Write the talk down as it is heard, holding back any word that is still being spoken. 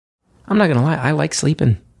I'm not going to lie, I like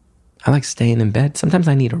sleeping. I like staying in bed. Sometimes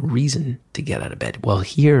I need a reason to get out of bed. Well,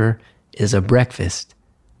 here is a breakfast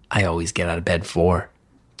I always get out of bed for.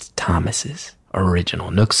 It's Thomas's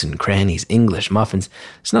original Nooks and Crannies English muffins.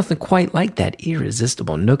 It's nothing quite like that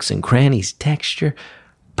irresistible Nooks and Crannies texture.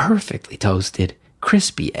 Perfectly toasted,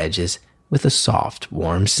 crispy edges with a soft,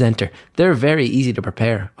 warm center. They're very easy to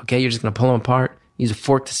prepare, okay? You're just going to pull them apart, use a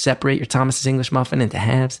fork to separate your Thomas's English muffin into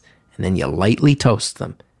halves, and then you lightly toast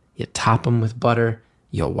them. You top them with butter.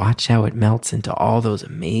 You'll watch how it melts into all those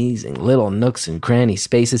amazing little nooks and crannies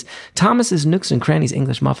spaces. Thomas's Nooks and Crannies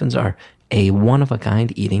English muffins are a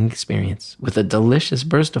one-of-a-kind eating experience with a delicious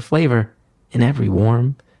burst of flavor in every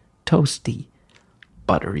warm, toasty,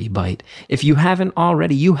 buttery bite. If you haven't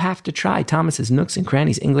already, you have to try Thomas's Nooks and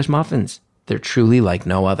Crannies English muffins. They're truly like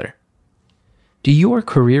no other. Do your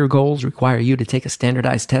career goals require you to take a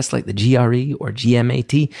standardized test like the GRE or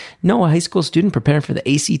GMAT? Know a high school student preparing for the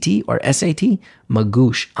ACT or SAT?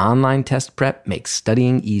 Magoosh Online Test Prep makes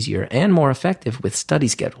studying easier and more effective with study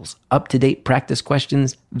schedules, up-to-date practice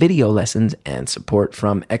questions, video lessons, and support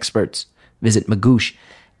from experts. Visit Magoosh,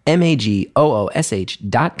 MAGOOSH.com.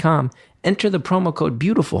 Enter the promo code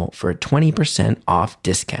BEAUTIFUL for a 20% off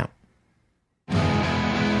discount.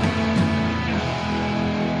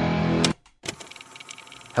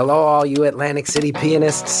 Hello, all you Atlantic City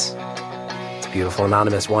pianists. It's Beautiful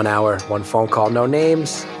Anonymous, 1 hour, one phone call, no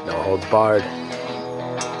names, no holds barred.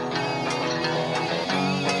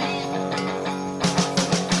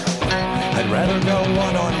 I'd rather go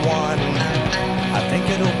one-on-one. I think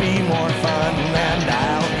it'll be more fun, and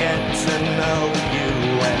I'll get to know you,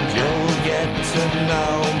 and you'll get to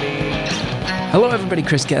know me. Hello, everybody.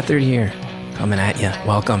 Chris Gethard here, coming at you.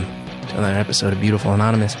 Welcome to another episode of Beautiful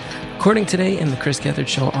Anonymous. Recording today in the Chris Gethard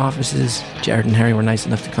Show offices. Jared and Harry were nice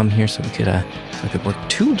enough to come here so we could work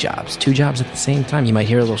two jobs at the same time. You might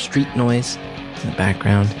hear a little street noise in the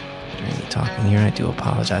background during me talking here. I do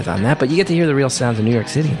apologize on that, but you get to hear the real sounds of New York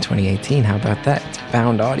City in 2018. How about that? It's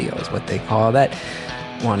found audio is what they call that.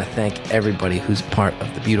 I want to thank everybody who's part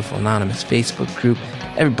of the Beautiful Anonymous Facebook group.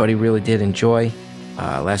 Everybody really did enjoy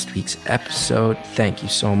last week's episode. Thank you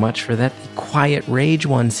so much for that. The Quiet Rage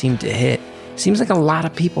one seemed to hit. Seems like a lot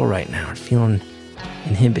of people right now are feeling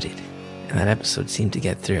inhibited, and that episode seemed to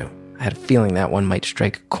get through. I had a feeling that one might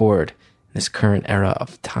strike a chord in this current era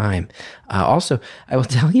of time. Also, I will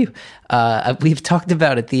tell you, we've talked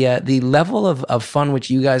about it, the level of fun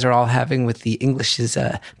which you guys are all having with the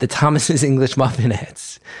Thomas's English muffin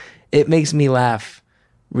ads. It makes me laugh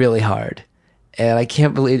really hard, and I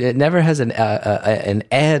can't believe it. Never has an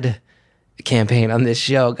ad campaign on this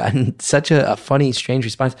show gotten such a funny, strange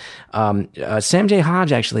response. Sam J.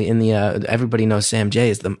 Hodge, actually, in the everybody knows Sam J.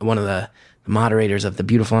 is one of the moderators of the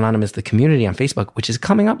Beautiful Anonymous, the community on Facebook, which is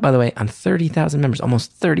coming up, by the way, on 30,000 members,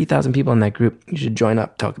 almost 30,000 people in that group. You should join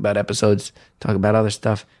up, talk about episodes, talk about other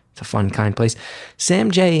stuff. It's a fun, kind place. Sam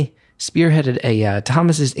J. spearheaded a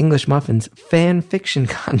Thomas's English Muffins fan fiction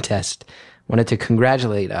contest. Wanted to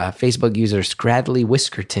congratulate Facebook user Scradley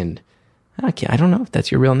Whiskerton. I don't know if that's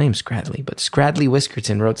your real name, Scradley, but Scradley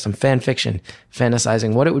Whiskerton wrote some fan fiction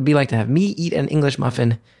fantasizing what it would be like to have me eat an English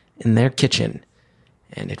muffin in their kitchen.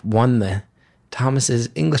 And it won the Thomas's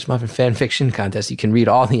English Muffin fan fiction contest. You can read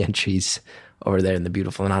all the entries over there in the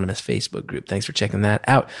Beautiful Anonymous Facebook group. Thanks for checking that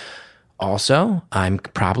out. Also, I'm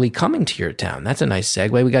probably coming to your town. That's a nice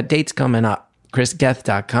segue. We got dates coming up.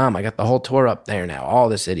 ChrisGeth.com. I got the whole tour up there now. All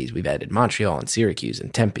the cities. We've added Montreal and Syracuse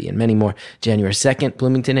and Tempe and many more. January 2nd,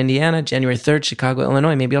 Bloomington, Indiana. January 3rd, Chicago,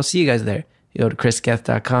 Illinois. Maybe I'll see you guys there. You go to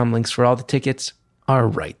ChrisGeth.com. Links for all the tickets are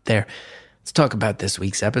right there. Let's talk about this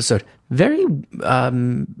week's episode. Very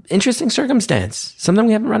interesting circumstance. Something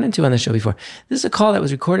we haven't run into on the show before. This is a call that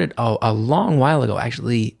was recorded a long while ago,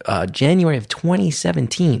 actually January of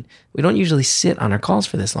 2017. We don't usually sit on our calls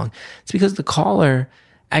for this long. It's because the caller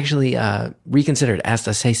actually reconsidered, asked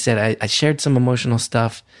us, hey, said, I shared some emotional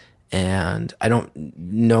stuff, and I don't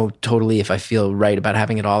know totally if I feel right about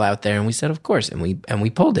having it all out there. And we said, of course, and we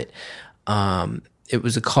pulled it. It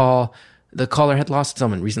was a call. The caller had lost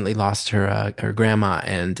someone, recently lost her grandma,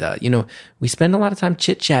 and we spend a lot of time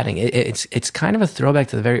chit-chatting. It's kind of a throwback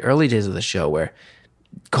to the very early days of the show where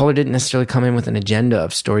caller didn't necessarily come in with an agenda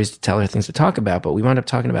of stories to tell her, things to talk about, but we wound up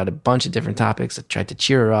talking about a bunch of different topics that tried to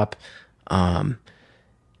cheer her up.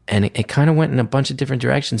 And it kind of went in a bunch of different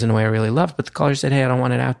directions in a way I really loved. But the caller said, hey, I don't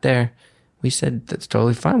want it out there. We said, that's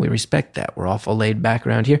totally fine. We respect that. We're awful laid back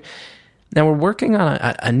around here. Now, we're working on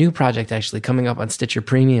a new project actually coming up on Stitcher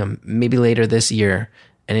Premium, maybe later this year.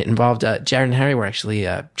 And it involved Jared and Harry were actually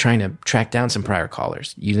trying to track down some prior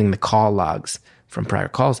callers using the call logs from prior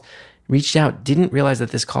calls. reached out, didn't realize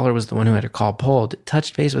that this caller was the one who had her call pulled,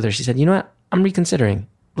 touched base with her. She said, you know what? I'm reconsidering.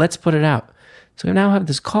 Let's put it out. So we now have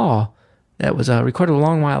this call that was recorded a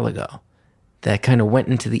long while ago that kind of went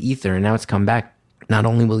into the ether, and now it's come back. Not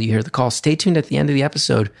only will you hear the call, stay tuned at the end of the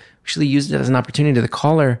episode. We actually used it as an opportunity. The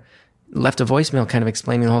caller left a voicemail kind of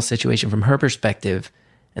explaining the whole situation from her perspective,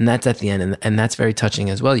 and that's at the end, and that's very touching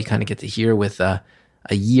as well. You kind of get to hear with a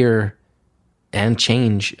year and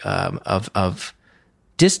change of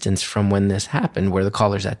distance from when this happened, where the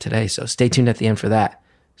caller's at today. So stay tuned at the end for that.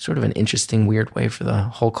 Sort of an interesting, weird way for the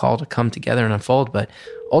whole call to come together and unfold, but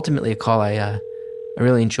ultimately a call I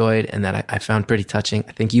really enjoyed and that I found pretty touching.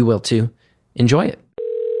 I think you will too. Enjoy it.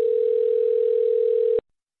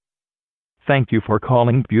 Thank you for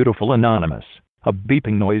calling Beautiful Anonymous. A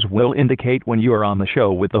beeping noise will indicate when you are on the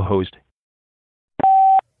show with the host.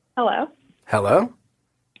 Hello. Hello?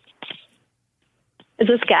 Is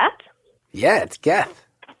this Geth? Yeah, it's Geth.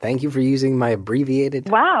 Thank you for using my abbreviated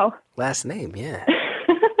last name. Yeah.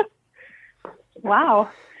 Wow.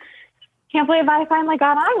 Can't believe I finally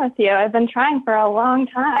got on with you. I've been trying for a long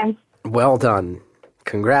time. Well done.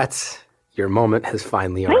 Congrats. Your moment has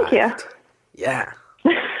finally arrived. Thank you. Yeah.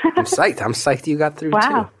 I'm psyched. I'm psyched you got through too.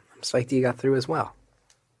 I'm psyched you got through as well.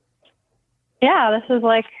 Yeah, this is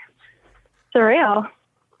like surreal.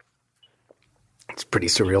 It's pretty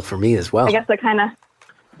surreal for me as well. I guess it kind of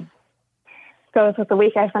goes with the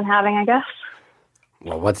week I've been having, I guess.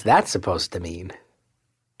 Well, what's that supposed to mean?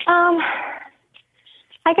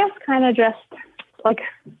 I guess kind of just like,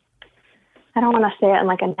 I don't want to say it in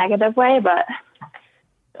like a negative way, but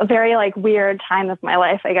a very like weird time of my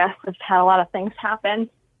life, I guess. I've had a lot of things happen,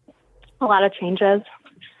 a lot of changes,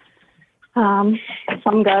 some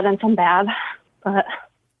good and some bad, but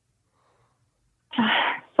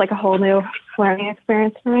it's like a whole new learning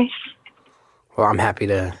experience for me. Well, I'm happy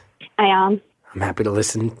to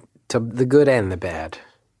listen to the good and the bad.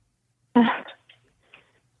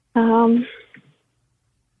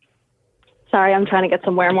 Sorry, I'm trying to get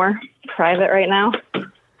somewhere more private right now.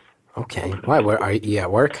 Okay. Why? Where are you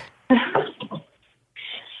at work?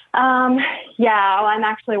 Yeah, well, I'm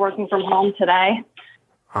actually working from home today.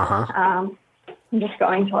 Uh-huh. I'm just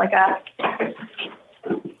going to like a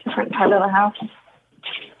different part of the house.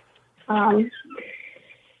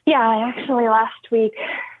 Yeah, I actually last week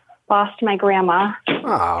lost my grandma.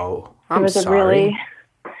 Oh, I'm it was sorry.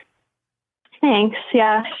 Thanks.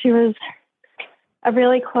 Yeah, she was a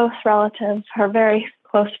really close relative, her very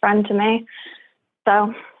close friend to me.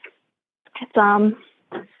 So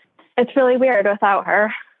it's really weird without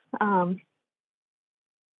her.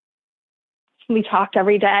 We talked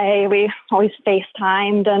every day. We always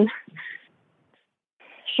FaceTimed, and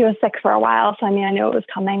she was sick for a while. So I mean, I knew it was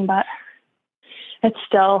coming, but it's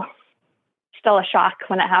still a shock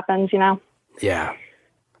when it happens, you know? Yeah.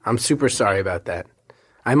 I'm super sorry about that.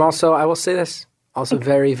 I'm also, I will say this, also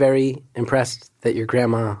very, very impressed that your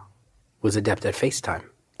grandma was adept at FaceTime.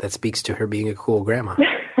 That speaks to her being a cool grandma.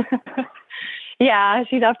 Yeah,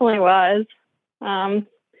 she definitely was.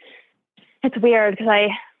 It's weird because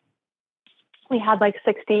we had like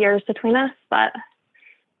 60 years between us, but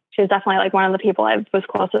she was definitely like one of the people I was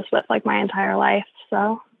closest with like my entire life.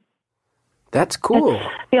 So that's cool. It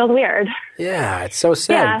feels weird. Yeah, it's so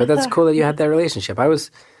sad, but that's cool that you had that relationship.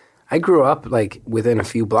 I grew up like within a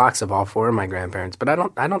few blocks of all four of my grandparents, but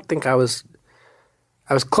I don't think I was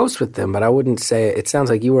close with them, but I wouldn't say it sounds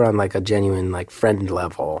like you were on like a genuine like friend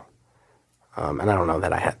level. And I don't know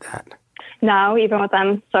that I had that. No, even with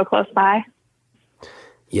them so close by.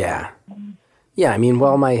 Yeah. Yeah, I mean,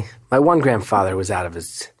 well, my one grandfather was out of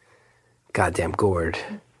his goddamn gourd.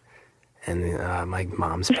 And my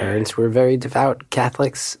mom's parents were very devout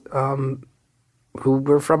Catholics who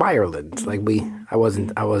were from Ireland. Like I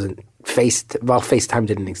wasn't FaceTime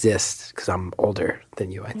didn't exist because I'm older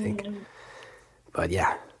than you, I think. But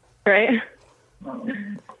yeah. Right.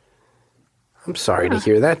 I'm sorry to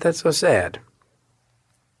hear that. That's so sad.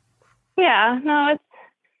 Yeah, no,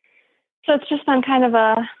 it's just been kind of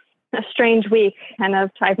a strange week. Kind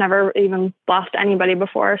of, I've never even lost anybody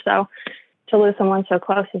before, so to lose someone so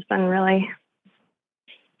close has been really,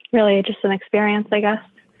 really just an experience, I guess.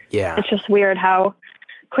 Yeah. It's just weird how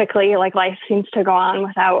quickly like life seems to go on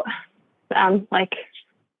without like,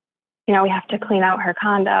 you know, we have to clean out her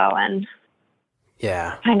condo and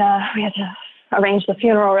yeah, kind of we had to arrange the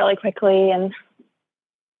funeral really quickly and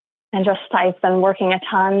just I've been working a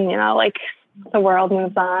ton, you know, like the world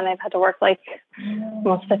moves on. I've had to work like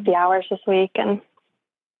almost 50 hours this week. And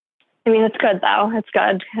I mean, it's good though. It's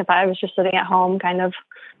good. If I was just sitting at home kind of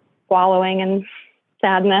wallowing in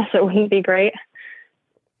sadness, it wouldn't be great.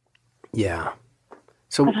 Yeah.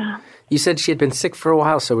 So you said she had been sick for a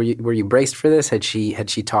while. So were you braced for this? Had she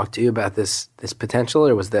talked to you about this potential,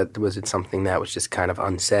 or was it something that was just kind of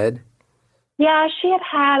unsaid? Yeah, she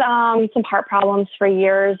had some heart problems for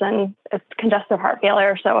years, and it's congestive heart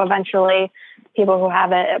failure. So eventually, people who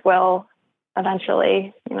have it will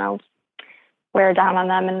eventually, wear down on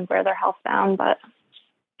them and wear their health down. But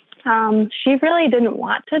she really didn't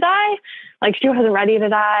want to die. Like, she wasn't ready to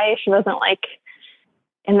die. She wasn't like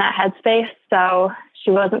in that headspace. So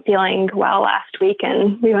she wasn't feeling well last week,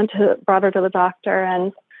 and we brought her to the doctor,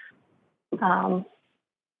 and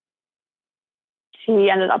she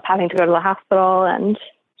ended up having to go to the hospital, and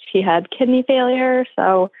she had kidney failure.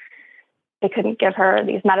 So they couldn't give her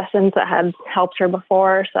these medicines that had helped her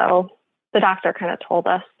before. So the doctor kind of told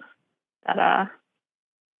us that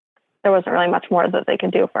there wasn't really much more that they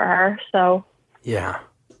could do for her. So yeah.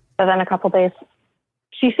 But then a couple days,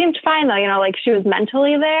 she seemed fine though. Like, she was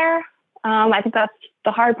mentally there. I think that's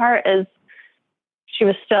the hard part, is she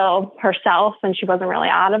was still herself and she wasn't really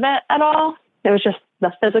out of it at all. It was just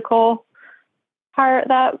the physical part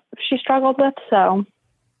that she struggled with. So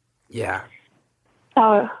yeah.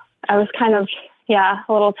 So I was kind of, a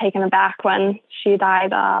little taken aback when she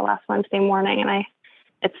died last Wednesday morning, and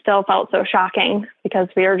it still felt so shocking because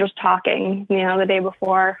we were just talking, the day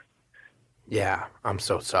before. Yeah, I'm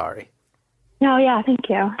so sorry. No, yeah, thank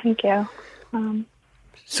you.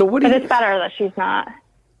 So what? But it's better that she's not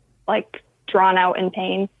like drawn out in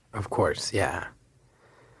pain. Of course, yeah.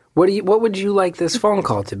 What would you like this phone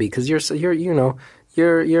call to be? Because you're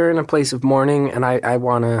in a place of mourning, and I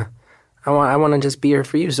wanna just be here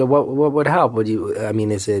for you. So what would help? Would you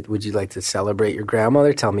like to celebrate your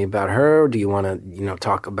grandmother? Tell me about her. Or do you want to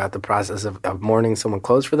talk about the process of mourning someone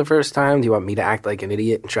close for the first time? Do you want me to act like an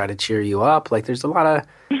idiot and try to cheer you up? Like, there's a lot of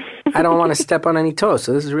I don't want to step on any toes.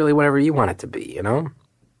 So this is really whatever you want it to be.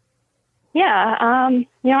 Yeah. I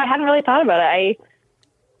hadn't really thought about it.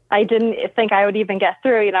 I didn't think I would even get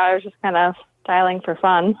through. I was just kind of dialing for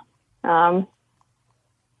fun.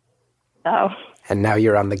 So. And now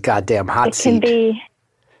you're on the goddamn hot seat. It can be.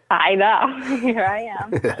 I know. Here I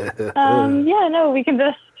am. We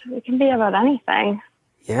can be about anything.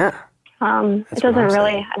 Yeah. It doesn't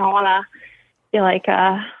really. I don't want to be like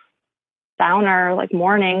a downer, like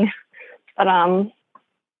mourning, but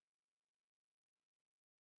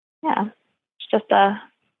it's just a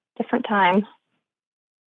different time.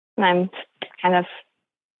 And I'm kind of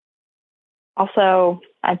also,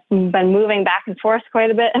 I've been moving back and forth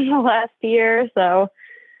quite a bit in the last year. So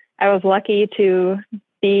I was lucky to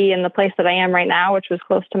be in the place that I am right now, which was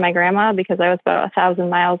close to my grandma, because I was about 1,000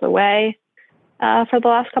 miles away for the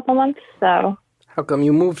last couple months. So how come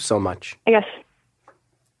you moved so much? I guess,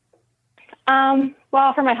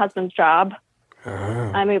 for my husband's job,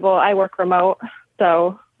 I work remote,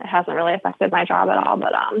 so it hasn't really affected my job at all.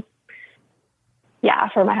 But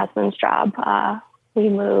for my husband's job, we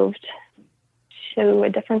moved to a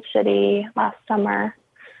different city last summer,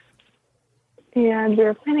 and we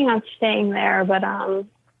were planning on staying there, but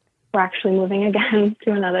we're actually moving again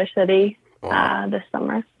to another city this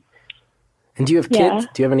summer. And do you have kids?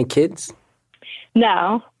 Do you have any kids?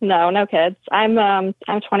 No kids. I'm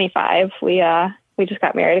 25. We just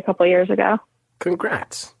got married a couple years ago.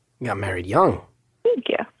 Congrats. You got married young. Thank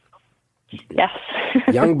you. Yes.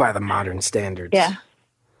 Young by the modern standards. Yeah.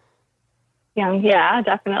 Young, yeah,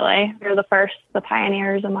 definitely. We're the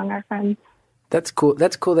pioneers among our friends. That's cool.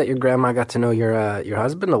 That's cool that your grandma got to know your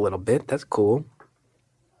husband a little bit. That's cool.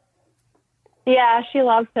 Yeah, she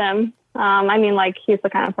loves him. He's the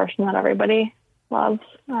kind of person that everybody loves.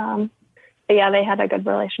 But yeah, they had a good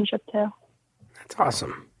relationship too. That's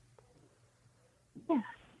awesome. Yeah.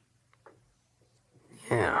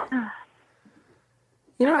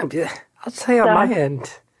 I'll tell you on my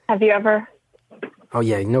end. Have you ever? Oh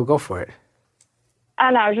yeah, go for it.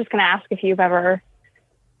 I was just going to ask if you've ever,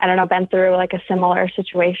 been through like a similar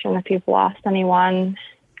situation, if you've lost anyone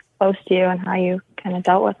close to you and how you kind of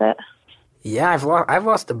dealt with it. Yeah, I've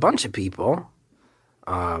lost a bunch of people.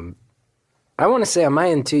 I want to say on my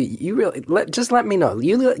end too, you really let me know.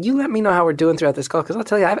 You let me know how we're doing throughout this call, because I'll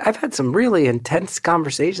tell you, I've had some really intense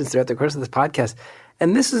conversations throughout the course of this podcast,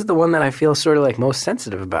 and this is the one that I feel sort of like most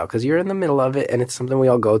sensitive about, because you're in the middle of it, and it's something we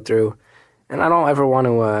all go through, and I don't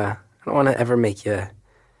want to ever make you.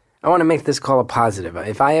 I want to make this call a positive.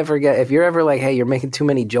 If you're ever like, hey, you're making too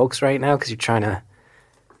many jokes right now because you're trying to,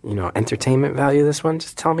 entertainment value this one,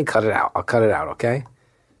 just tell me, cut it out. I'll cut it out, okay?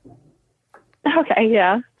 Okay,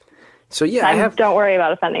 yeah. So yeah, don't worry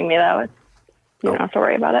about offending me though. You don't have to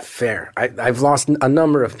worry about it. Fair. I've lost a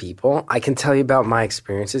number of people. I can tell you about my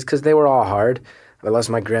experiences because they were all hard. I lost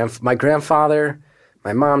my grandfather,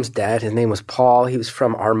 my mom's dad. His name was Paul. He was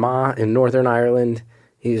from Armagh in Northern Ireland.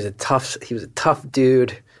 He was a tough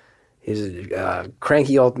dude. He was a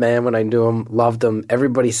cranky old man when I knew him. Loved him.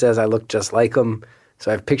 Everybody says I look just like him. So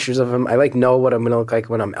I have pictures of him. I know what I'm going to look like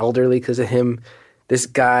when I'm elderly because of him. This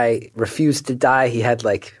guy refused to die. He had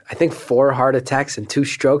I think 4 heart attacks and 2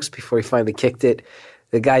 strokes before he finally kicked it.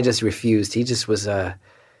 The guy just refused. He just was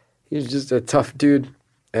he was just a tough dude.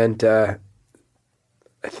 And I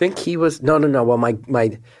think he was no. Well,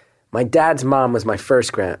 my dad's mom was my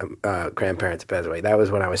first grandparent to pass away. That was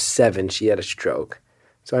when I was 7. She had a stroke.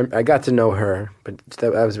 So I got to know her, but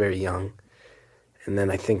I was very young. And then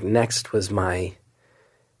I think next was my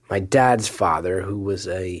dad's father, who was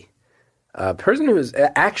a person who was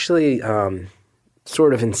actually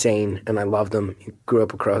sort of insane, and I loved him. I grew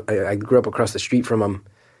up across the street from him,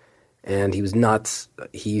 and he was nuts.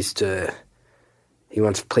 He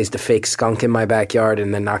once placed a fake skunk in my backyard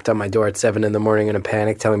and then knocked on my door at 7 a.m. in a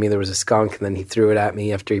panic, telling me there was a skunk, and then he threw it at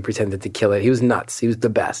me after he pretended to kill it. He was nuts. He was the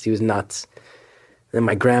best. He was nuts. And then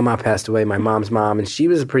my grandma passed away, my mom's mom, and she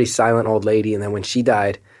was a pretty silent old lady, and then when she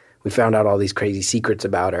died, we found out all these crazy secrets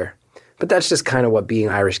about her. But that's just kind of what being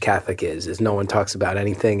Irish Catholic is no one talks about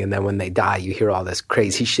anything, and then when they die, you hear all this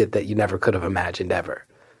crazy shit that you never could have imagined ever.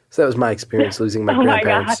 So that was my experience losing my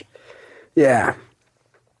grandparents. My God. Yeah.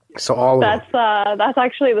 So all of that's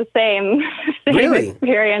actually the same really?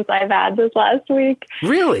 Experience I've had this last week.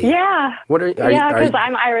 Really? Yeah. What are because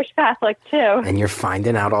I'm Irish Catholic too. And you're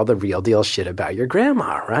finding out all the real deal shit about your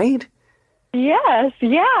grandma, right? Yes,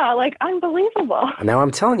 yeah, unbelievable. Now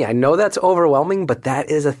I'm telling you, I know that's overwhelming, but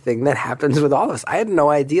that is a thing that happens with all of us. I had no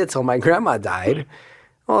idea till my grandma died.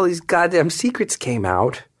 All these goddamn secrets came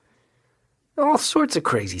out. All sorts of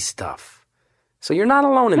crazy stuff. So you're not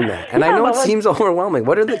alone in that. And I know it seems overwhelming.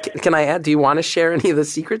 Can I add, do you want to share any of the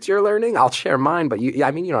secrets you're learning? I'll share mine, but you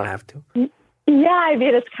don't have to. Yeah,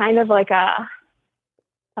 it's kind of like not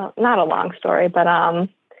a long story, but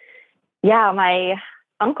my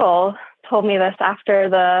uncle told me this after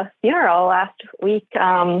the funeral last week,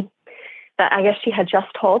 that I guess she had just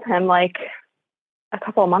told him a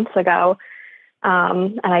couple of months ago.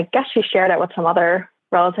 And I guess she shared it with some other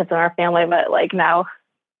relatives in our family, but now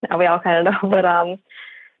we all kind of know. But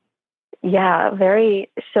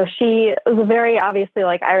so she was very obviously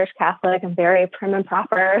Irish Catholic and very prim and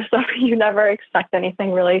proper. So you never expect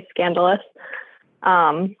anything really scandalous.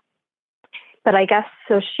 But I guess,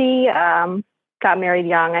 so she got married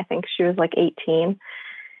young. I think she was 18,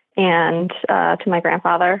 and to my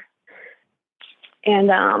grandfather.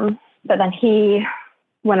 And but then he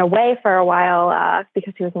went away for a while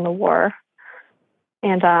because he was in the war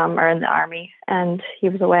and or in the army, and he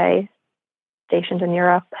was away stationed in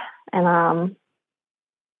Europe. And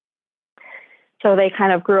so they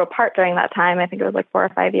kind of grew apart during that time. I think it was 4 or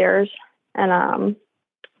 5 years. And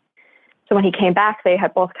so when he came back, they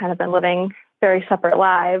had both kind of been living very separate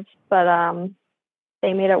lives, but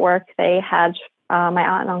they made it work. They had my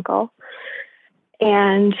aunt and uncle.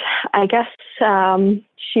 And I guess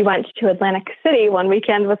she went to Atlantic City one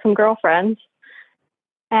weekend with some girlfriends,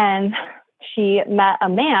 and she met a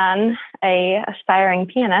man, a aspiring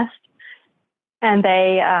pianist, and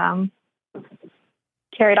they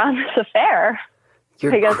carried on this affair, for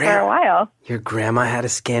a while. Your grandma had a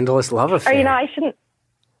scandalous love affair. Or, I shouldn't.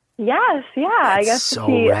 Yes, yeah. I guess so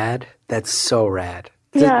rad. That's so rad.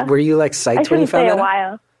 Yeah. Were you psyched when you found that out? A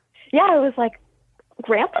while. Yeah, I was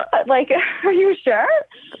Grandpa, are you sure?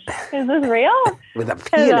 Is this real? With a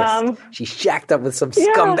pianist. She shacked up with some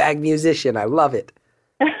scumbag musician. I love it.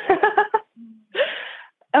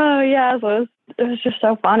 Oh, yeah. So it was just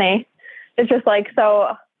so funny. It's just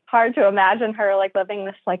so hard to imagine her living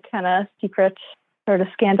this kind of secret sort of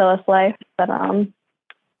scandalous life. But I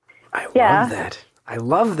love that. I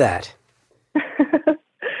love that.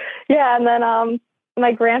 Yeah, and then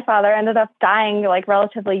my grandfather ended up dying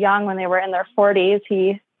relatively young when they were in their 40s.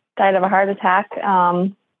 He died of a heart attack.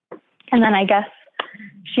 And then I guess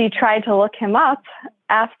she tried to look him up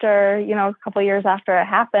after, a couple of years after it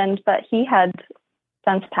happened, but he had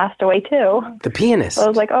since passed away too. The pianist. So I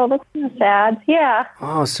was oh, that's kind of sad. Yeah.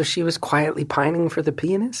 Oh, so she was quietly pining for the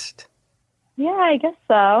pianist? Yeah, I guess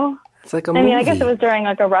so. It's like a movie. I mean, I guess it was during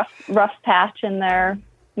a rough patch in their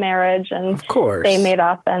marriage, and of course they made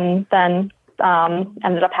up, and then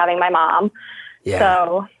ended up having my mom. Yeah.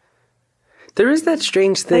 So there is that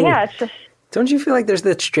strange thing. Yeah, it's just. Don't you feel there's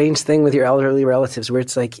that strange thing with your elderly relatives where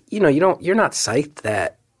it's you're not psyched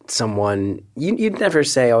that someone, you'd never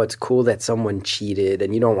say, oh, it's cool that someone cheated,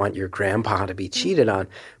 and you don't want your grandpa to be cheated on.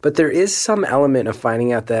 But there is some element of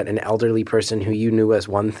finding out that an elderly person who you knew as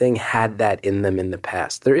one thing had that in them in the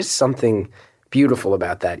past. There is something beautiful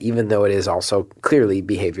about that, even though it is also clearly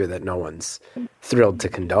behavior that no one's thrilled to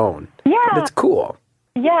condone. Yeah. But it's cool.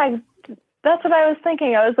 Yeah, that's what I was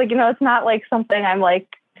thinking. I was like, it's not like something I'm like,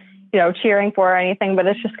 cheering for or anything, but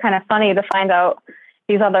it's just kind of funny to find out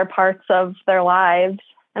these other parts of their lives.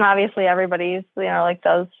 And obviously everybody's, like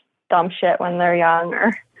does dumb shit when they're young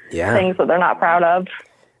or things that they're not proud of.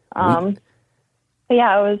 But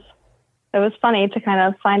yeah, it was funny to kind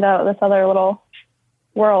of find out this other little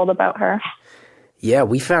world about her. Yeah,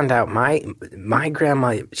 we found out my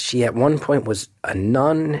grandma, she at one point was a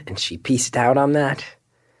nun and she pieced out on that.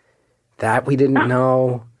 That we didn't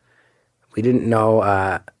know. We didn't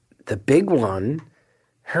know the big one.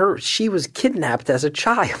 She was kidnapped as a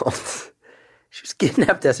child. She was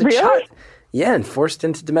kidnapped as a child. Yeah, and forced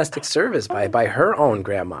into domestic service by her own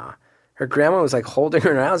grandma. Her grandma was like holding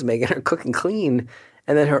her in her house, making her cook and clean.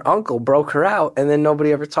 And then her uncle broke her out, and then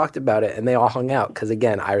nobody ever talked about it. And they all hung out because,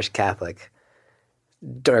 again, Irish Catholic.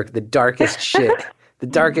 The darkest shit. The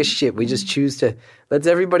darkest shit. We just choose to let's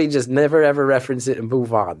everybody just never ever reference it and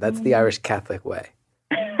move on. That's the Irish Catholic way.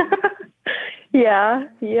 Yeah.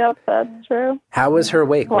 Yep, that's true. How was her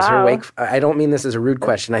wake? Was her wake? I don't mean this as a rude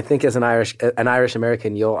question. I think as an Irish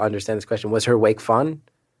American, you'll understand this question. Was her wake fun?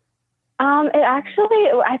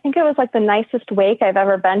 I think it was like the nicest wake I've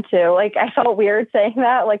ever been to. Like, I felt weird saying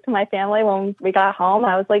that, like, to my family when we got home.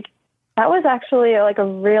 I was like, that was actually like a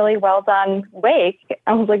really well done wake.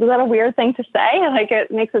 I was like, is that a weird thing to say? Like,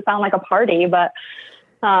 it makes it sound like a party, but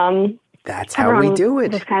that's how we do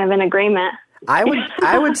it. Was kind of in agreement. I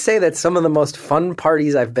would say that some of the most fun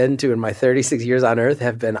parties I've been to in my 36 years on Earth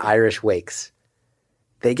have been Irish wakes.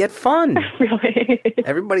 They get fun. Really?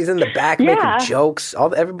 Everybody's in the back making jokes.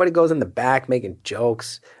 Everybody goes in the back making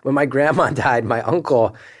jokes. When my grandma died, my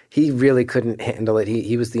uncle, he really couldn't handle it.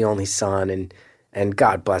 He was the only son, and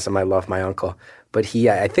God bless him, I love my uncle. But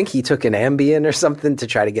I think he took an Ambien or something to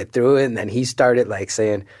try to get through it, and then he started like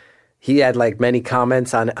saying, he had like many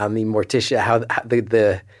comments on the Morticia, how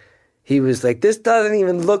he was like, this doesn't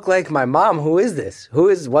even look like my mom. Who is this?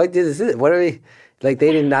 What did this? What are we, like,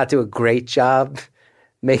 they did not do a great job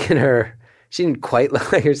making her, she didn't quite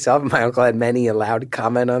look like herself. My uncle had many a loud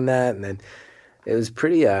comment on that. And then it was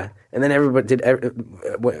pretty, and then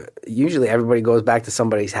usually everybody goes back to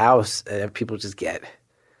somebody's house and people just get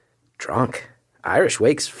drunk. Irish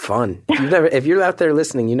wake's fun. If you're out there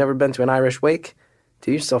listening, you've never been to an Irish wake,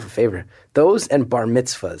 do yourself a favor. Those and bar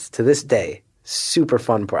mitzvahs to this day, super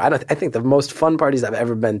fun part. I think the most fun parties I've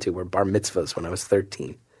ever been to were bar mitzvahs when I was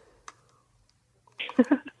 13.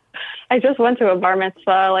 I just went to a bar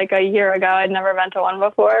mitzvah like a year ago. I'd never been to one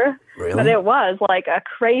before. Really? But it was like a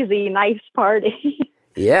crazy nice party.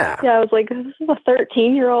 Yeah. Yeah, I was like, this is a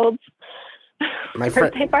 13-year-old's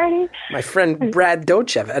birthday party. My friend Brad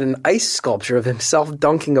Dochev had an ice sculpture of himself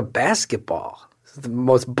dunking a basketball. This is the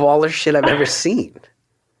most baller shit I've ever seen.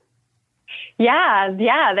 Yeah,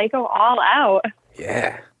 they go all out.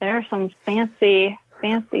 Yeah. There's some fancy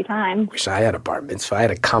time. Wish I had a bar mitzvah. I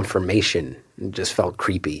had a confirmation. It just felt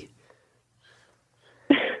creepy.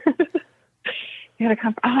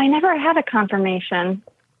 I never had a confirmation.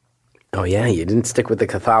 Oh, yeah? You didn't stick with the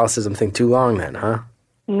Catholicism thing too long then, huh?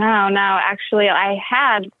 No. Actually, I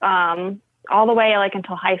had all the way like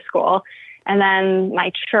until high school. And then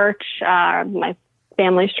my church, my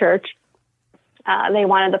family's church, they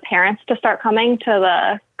wanted the parents to start coming to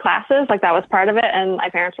the classes. Like, that was part of it. And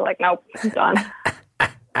my parents were like, nope, I'm done.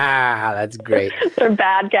 That's great. They're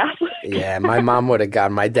bad Catholics. Yeah, my mom would have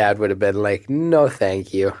gone. My dad would have been like, no,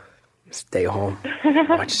 thank you. Stay home.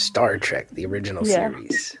 Watch Star Trek, the original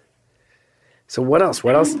series. So what else?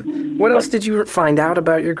 What else did you find out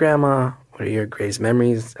about your grandma? What are your greatest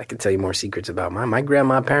memories? I can tell you more secrets about mine. My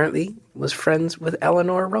grandma apparently was friends with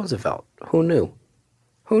Eleanor Roosevelt. Who knew?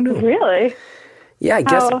 Really? Yeah, I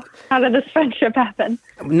guess. How did this friendship happen?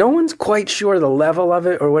 No one's quite sure the level of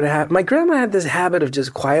it or what happened. My grandma had this habit of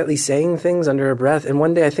just quietly saying things under her breath. And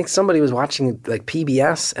one day I think somebody was watching like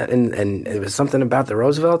PBS and it was something about the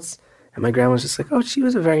Roosevelts. And my grandma was just like, oh, she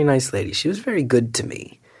was a very nice lady. She was very good to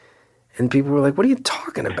me. And people were like, what are you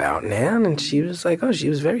talking about, Nan? And she was like, oh, she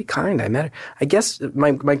was very kind. I met her. I guess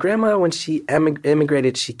my grandma, when she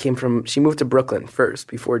immigrated, she moved to Brooklyn first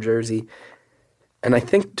before Jersey. And I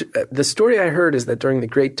think the story I heard is that during the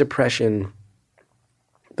Great Depression,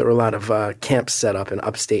 there were a lot of camps set up in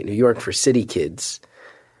upstate New York for city kids.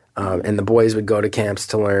 And the boys would go to camps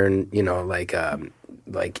to learn,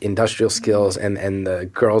 like industrial skills, and the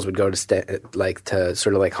girls would go to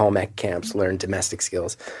sort of like home ec camps, learn domestic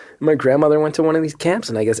skills. My grandmother went to one of these camps,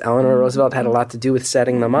 and I guess Eleanor Roosevelt had a lot to do with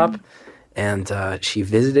setting them up. And she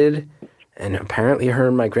visited, And apparently her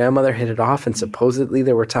and my grandmother hit it off, and supposedly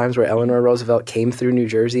there were times where Eleanor Roosevelt came through New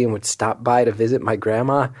Jersey and would stop by to visit my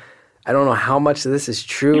grandma. I don't know how much of this is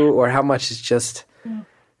true or how much is just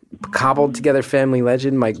cobbled together family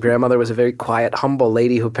legend. My grandmother was a very quiet, humble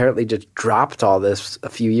lady who apparently just dropped all this a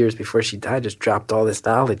few years before she died, just dropped all this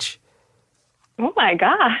knowledge. Oh my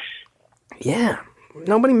gosh. Yeah.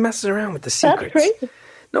 Nobody messes around with the secrets. That's crazy.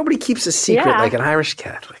 Nobody keeps a secret like an Irish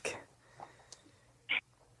Catholic.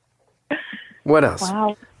 What else?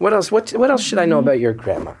 Wow. What else? What else should I know about your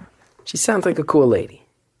grandma? She sounds like a cool lady.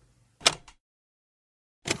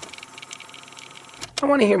 I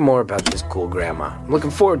want to hear more about this cool grandma. I'm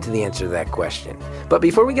looking forward to the answer to that question. But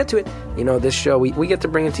before we get to it, this show, we get to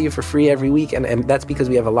bring it to you for free every week, and that's because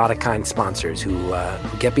we have a lot of kind sponsors who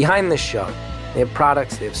get behind this show. They have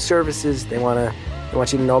products, they have services, they want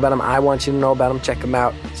you to know about them. I want you to know about them. Check them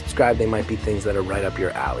out. Subscribe. They might be things that are right up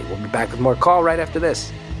your alley. We'll be back with more Call right after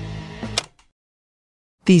this.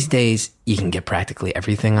 These days, you can get practically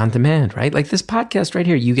everything on demand, right? Like this podcast right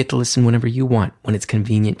here, you get to listen whenever you want, when it's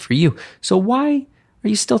convenient for you. So why are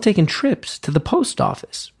you still taking trips to the post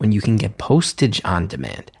office when you can get postage on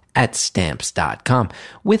demand at Stamps.com?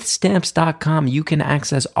 With Stamps.com, you can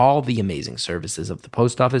access all the amazing services of the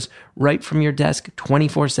post office right from your desk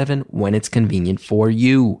 24/7 when it's convenient for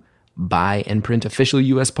you. Buy and print official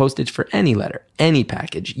U.S. postage for any letter, any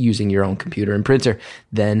package using your own computer and printer.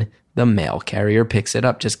 Then the mail carrier picks it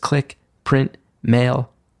up. Just click, print, mail,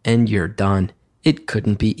 and you're done. It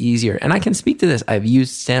couldn't be easier. And I can speak to this. I've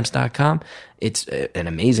used Stamps.com. It's an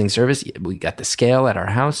amazing service. We got the scale at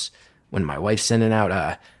our house. When my wife's sending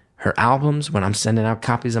out her albums, when I'm sending out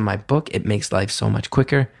copies of my book, it makes life so much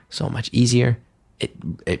quicker, so much easier.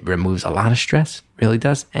 It removes a lot of stress, really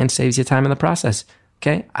does, and saves you time in the process.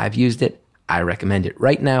 Okay, I've used it. I recommend it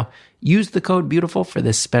right now. Use the code BEAUTIFUL for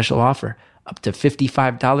this special offer. Up to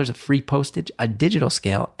 $55 of free postage, a digital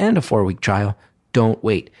scale, and a 4-week trial. Don't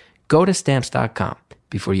wait. Go to Stamps.com.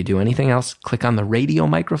 Before you do anything else, click on the radio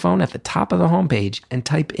microphone at the top of the homepage and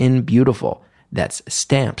type in BEAUTIFUL. That's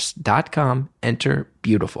Stamps.com. Enter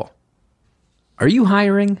BEAUTIFUL. Are you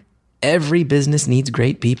hiring? Every business needs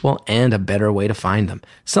great people and a better way to find them.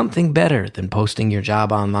 Something better than posting your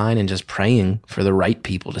job online and just praying for the right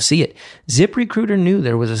people to see it. ZipRecruiter knew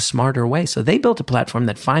there was a smarter way, so they built a platform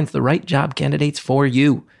that finds the right job candidates for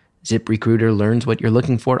you. ZipRecruiter learns what you're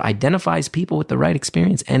looking for, identifies people with the right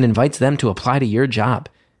experience, and invites them to apply to your job.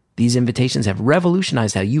 These invitations have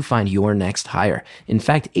revolutionized how you find your next hire. In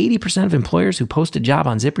fact, 80% of employers who post a job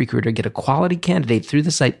on ZipRecruiter get a quality candidate through the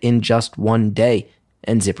site in just one day.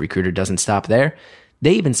 And ZipRecruiter doesn't stop there.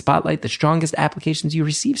 They even spotlight the strongest applications you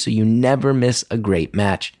receive so you never miss a great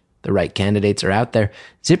match. The right candidates are out there.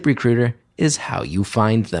 ZipRecruiter is how you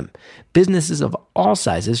find them. Businesses of all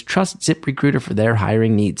sizes trust ZipRecruiter for their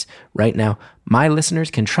hiring needs. Right now, my listeners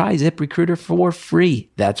can try ZipRecruiter for free.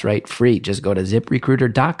 That's right, free. Just go to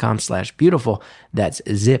ZipRecruiter.com/beautiful. That's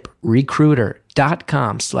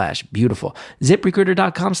ZipRecruiter.com/beautiful.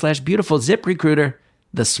 ZipRecruiter.com/beautiful. ZipRecruiter,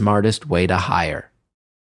 the smartest way to hire.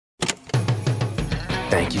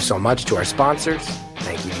 Thank you so much to our sponsors.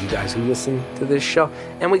 Thank you to you guys who listen to this show.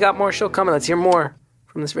 And we got more show coming. Let's hear more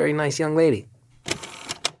from this very nice young lady.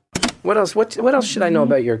 What else? What else should I know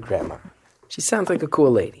about your grandma? She sounds like a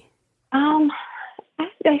cool lady.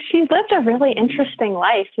 She lived a really interesting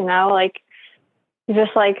life,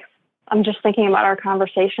 I'm just thinking about our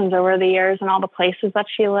conversations over the years and all the places that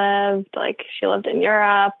she lived. Like, she lived in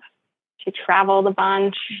Europe. She traveled a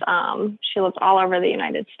bunch. She lived all over the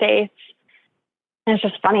United States. And it's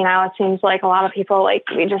just funny now. It seems like a lot of people,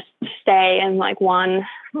 we just stay in one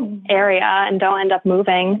area and don't end up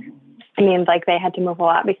moving. I mean, they had to move a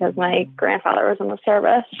lot because my grandfather was in the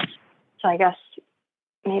service. So I guess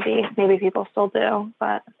maybe people still do,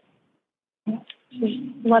 but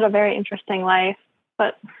she led a very interesting life.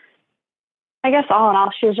 But I guess all in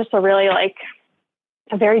all, she was just a really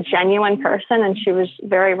a very genuine person, and she was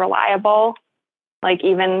very reliable.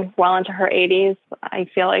 Even well into her 80s, I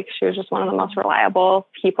feel like she was just one of the most reliable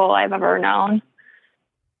people I've ever known.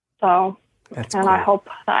 So, that's and cool. I hope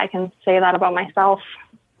that I can say that about myself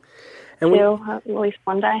too, at least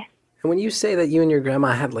one day. And when you say that you and your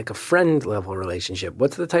grandma had a friend level relationship,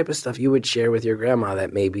 what's the type of stuff you would share with your grandma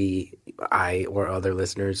that maybe I or other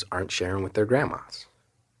listeners aren't sharing with their grandmas?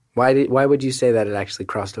 Why would you say that it actually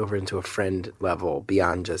crossed over into a friend level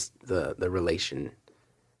beyond just the relation?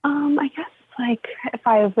 I guess if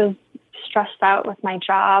I was stressed out with my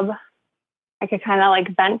job, I could kind of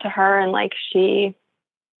vent to her, and she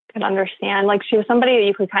could understand. She was somebody that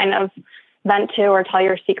you could kind of vent to or tell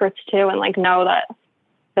your secrets to, and know that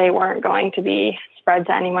they weren't going to be spread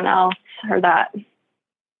to anyone else, or that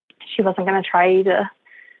she wasn't going to try to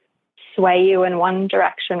sway you in one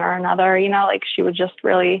direction or another. You know, like she would just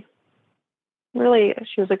really,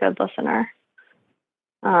 she was a good listener.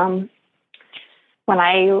 When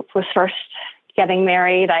I was first getting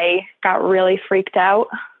married, I got really freaked out.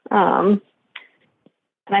 And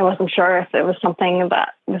I wasn't sure if it was something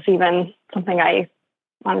that was even something I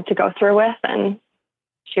wanted to go through with. And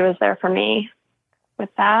she was there for me with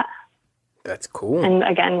that. That's cool. And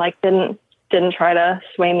again, like didn't try to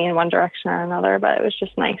sway me in one direction or another, but it was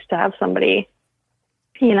just nice to have somebody,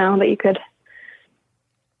 you know, that you could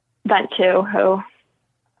vent to who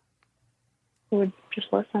would just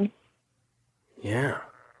listen. Yeah.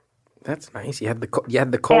 That's nice. You had the cold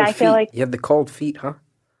feet. Feel like, you had the cold feet, huh?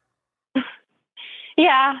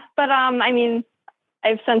 Yeah, but I mean,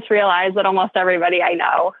 I've since realized that almost everybody I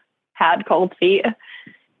know had cold feet.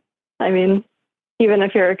 I mean, even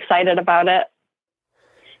if you're excited about it,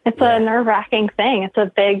 it's a nerve-wracking thing. It's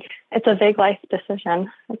a big life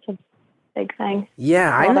decision. It's a big thing.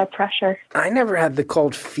 Yeah, all that pressure. I never had the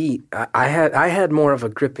cold feet. I had more of a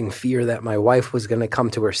gripping fear that my wife was going to come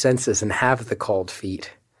to her senses and have the cold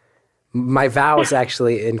feet. My vows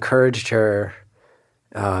actually encouraged her.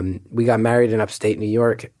 We got married in upstate New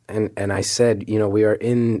York, and I said, you know, we are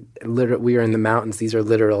in the mountains. These are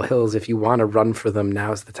literal hills. If you want to run for them,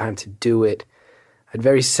 now's the time to do it. I had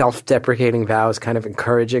very self-deprecating vows, kind of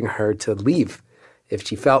encouraging her to leave if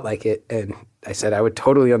she felt like it. And I said I would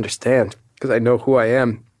totally understand because I know who I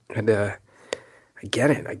am, and I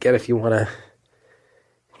get it. I get if you want to,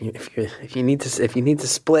 if you need to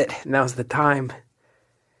split, now's the time.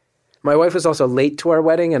 My wife was also late to our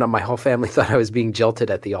wedding, and my whole family thought I was being jilted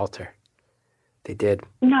at the altar. They did.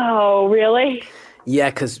 No, really?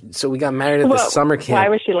 Yeah, so we got married at the summer camp. Why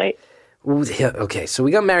was she late? Okay, so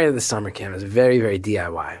we got married at the summer camp. It was very, very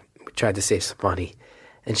DIY. We tried to save some money.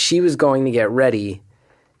 And she was going to get ready,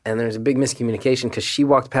 and there was a big miscommunication because she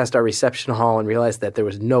walked past our reception hall and realized that there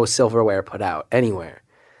was no silverware put out anywhere.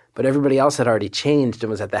 But everybody else had already changed and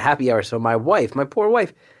was at the happy hour. So my poor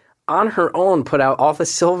wife, on her own, put out all the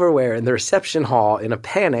silverware in the reception hall in a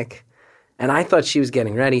panic, and I thought she was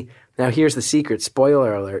getting ready. Now here's the secret,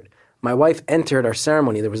 spoiler alert. My wife entered our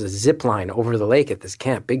ceremony. There was a zip line over the lake at this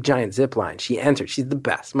camp, big giant zip line. She entered. She's the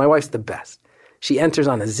best. My wife's the best. She enters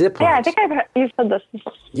on a zip line. Yeah, I think you've said this.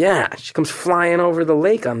 Yeah, she comes flying over the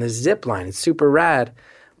lake on this zip line. It's super rad.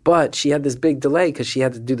 But she had this big delay because she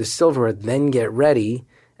had to do the silverware, then get ready.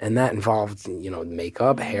 And that involved, you know,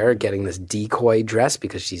 makeup, hair, getting this decoy dress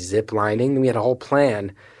because she's zip lining. We had a whole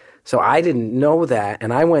plan. So I didn't know that.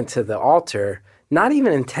 And I went to the altar, not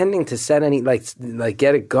even intending to set any, like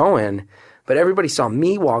get it going. But everybody saw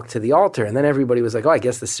me walk to the altar. And then everybody was like, oh, I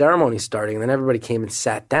guess the ceremony's starting. And then everybody came and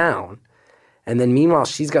sat down. And then meanwhile,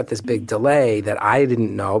 she's got this big delay that I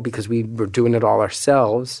didn't know because we were doing it all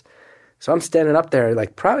ourselves. So I'm standing up there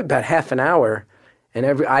like probably about half an hour.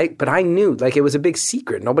 But I knew, like it was a big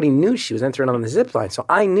secret. Nobody knew she was entering on the zip line. So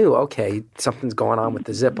I knew, okay, something's going on with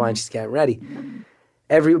the zip line. She's getting ready.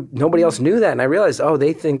 Nobody else knew that. And I realized, oh,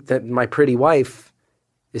 they think that my pretty wife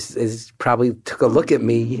is probably took a look at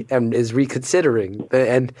me and is reconsidering.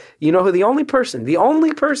 And you know who the only person,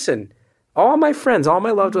 all my friends, all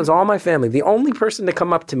my loved ones, all my family, the only person to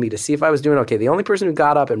come up to me to see if I was doing okay, the only person who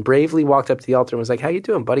got up and bravely walked up to the altar and was like, how you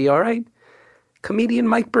doing, buddy? All right? Comedian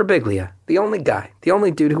Mike Birbiglia, the only guy, the only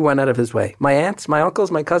dude who went out of his way. My aunts, my uncles,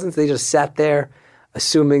 my cousins, they just sat there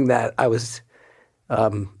assuming that I was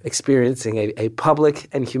experiencing a public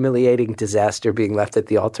and humiliating disaster being left at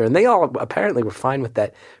the altar. And they all apparently were fine with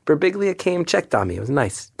that. Birbiglia came, checked on me. It was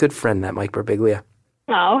nice. Good friend, that Mike Birbiglia.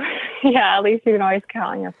 Oh, yeah, at least you can always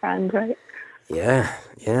count on your friend, right? Yeah,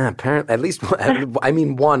 apparently, at least,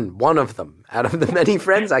 one of them. Out of the many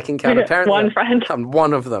friends I can count, apparently. One friend. I'm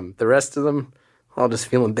one of them. The rest of them, all just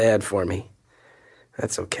feeling bad for me.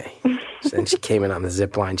 That's okay. And she came in on the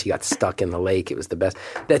zip line. She got stuck in the lake. It was the best.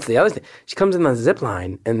 That's the other thing. She comes in on the zip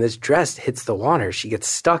line, and this dress hits the water. She gets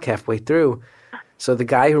stuck halfway through. So the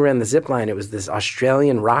guy who ran the zip line, it was this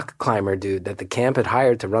Australian rock climber dude that the camp had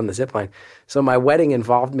hired to run the zip line. So my wedding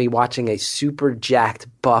involved me watching a super jacked,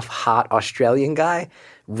 buff, hot Australian guy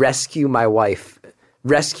rescue my wife,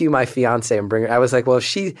 rescue my fiance, and bring her. I was like, well,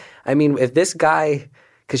 if this guy,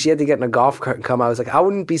 because she had to get in a golf cart and come, I was like, I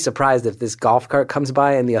wouldn't be surprised if this golf cart comes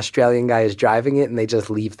by and the Australian guy is driving it and they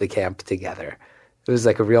just leave the camp together. It was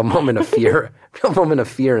like a real moment of fear,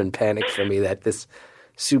 and panic for me that this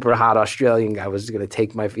super hot Australian guy was going to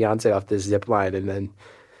take my fiance off this zip line, and then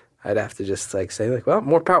I'd have to just say, well,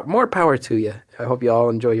 more power to you. I hope you all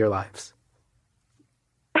enjoy your lives.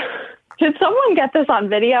 Did someone get this on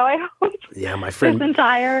video? I hope. Yeah, my friend. This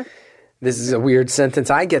entire. This is a weird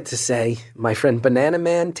sentence I get to say. My friend Banana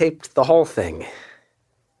Man taped the whole thing.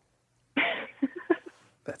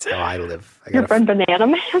 That's how I live. Your friend Banana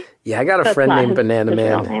Man? Yeah, I got a That's friend not named his Banana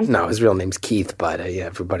real Man. name. No, his real name's Keith, but yeah,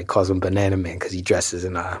 everybody calls him Banana Man because he dresses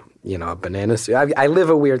in a banana suit. I live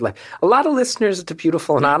a weird life. A lot of listeners to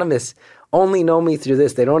Beautiful Anonymous only know me through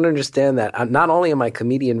this. They don't understand that not only am I a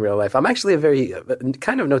comedian in real life, I'm actually a very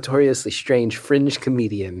kind of notoriously strange fringe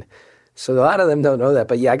comedian. So a lot of them don't know that.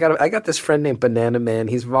 But yeah, I got this friend named Banana Man.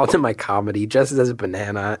 He's involved in my comedy, dresses as a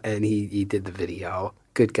banana, and he did the video.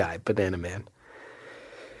 Good guy, Banana Man.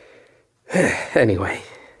 Anyway.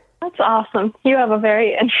 That's awesome. You have a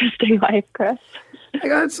very interesting life, Chris.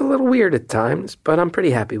 It's a little weird at times, but I'm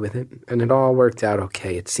pretty happy with it. And it all worked out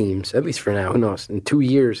okay, it seems. At least for now. Who knows? In 2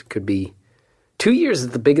 years, it could be... 2 years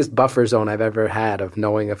is the biggest buffer zone I've ever had of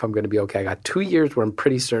knowing if I'm going to be okay. I got 2 years where I'm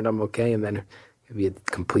pretty certain I'm okay, and then it'll be a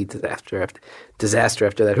complete disaster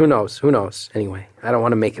after that. Who knows? Who knows? Anyway, I don't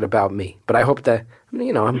want to make it about me. But I hope that,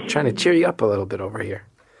 I'm trying to cheer you up a little bit over here.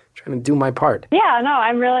 Trying to do my part. Yeah, no,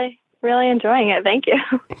 I'm really enjoying it. Thank you.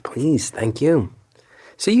 Please, thank you.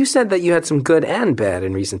 So you said that you had some good and bad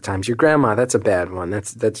in recent times. Your grandma, that's a bad one.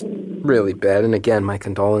 That's really bad. And again, my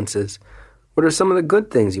condolences. What are some of the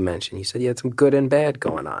good things you mentioned? You said you had some good and bad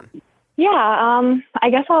going on. Yeah, I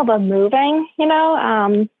guess all the moving,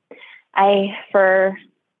 for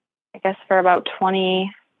about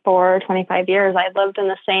 24, 25 years, I lived in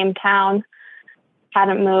the same town,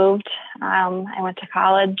 hadn't moved. I went to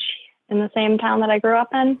college in the same town that I grew up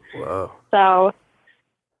in. Whoa. So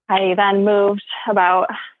I then moved about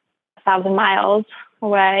 1,000 miles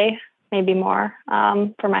away, maybe more,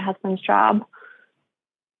 for my husband's job.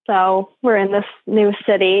 So we're in this new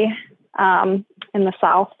city in the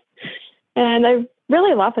South, and I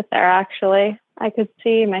really love it there, actually. I could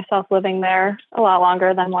see myself living there a lot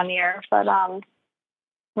longer than 1 year, but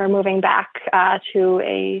we're moving back to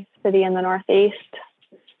a city in the Northeast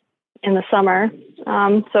in the summer.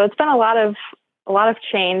 So it's been a lot of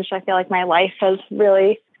change. I feel like my life has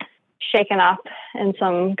really shaken up in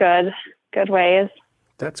some good ways.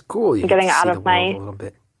 That's cool. You getting out of my a little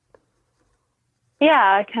bit.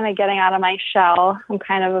 Yeah, kind of getting out of my shell. I'm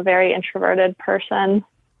kind of a very introverted person.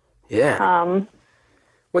 Yeah.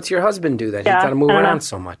 What's your husband do that? He's got to move around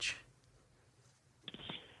so much.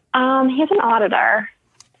 He's an auditor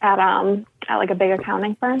at like a big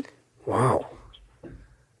accounting firm. Wow.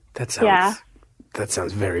 That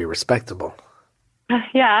sounds very respectable.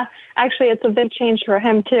 Yeah. Actually, it's a big change for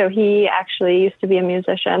him, too. He actually used to be a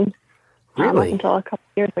musician. Really? Up until a couple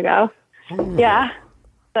years ago. Oh. Yeah.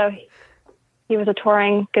 So he was a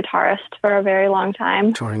touring guitarist for a very long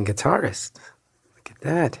time. Touring guitarist. Look at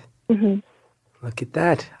that. Mm-hmm. Look at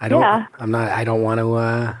that. I don't want to,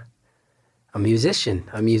 a musician.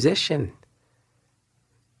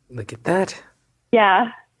 Look at that.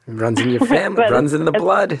 Yeah. It runs in your family, runs in the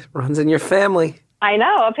blood, runs in your family. I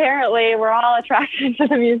know. Apparently, we're all attracted to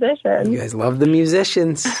the musicians. You guys love the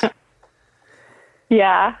musicians.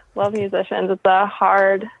 Yeah, love musicians. It's a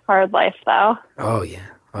hard life, though. Oh, yeah.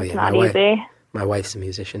 It's not easy. My wife's a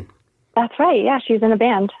musician. That's right. Yeah, she's in a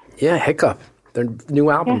band. Yeah, Hiccup. Their new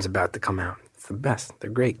album's about to come out. It's the best. They're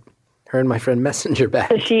great. Her and my friend Messenger back.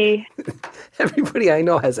 Does she? Everybody I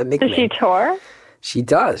know has a nickname. Does she tour? She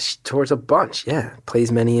does. She tours a bunch. Yeah,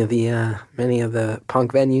 plays many of the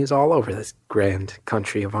punk venues all over this grand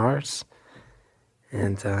country of ours.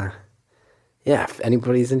 And yeah, if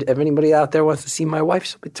anybody out there wants to see my wife,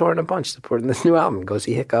 she'll be touring a bunch, supporting this new album. Go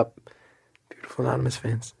see Hiccup. Beautiful Anonymous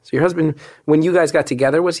fans. So your husband, when you guys got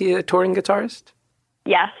together, was he a touring guitarist?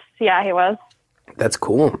 Yes. Yeah, he was. That's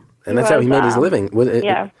cool. And that's how he made his living.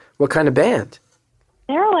 Yeah. What kind of band?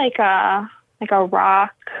 They're like a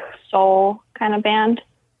rock, soul kind of band.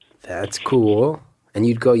 That's cool. And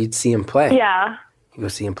you'd see him play? Yeah. You go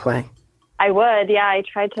see him play? I would, yeah. I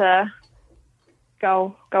tried to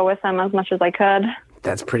go with him as much as I could.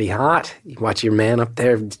 That's pretty hot. You watch your man up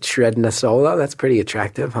there shredding a solo. That's pretty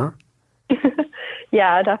attractive, huh?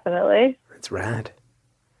 Yeah, definitely. That's rad.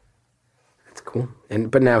 That's cool.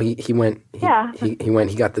 But now he went. He got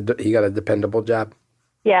a dependable job.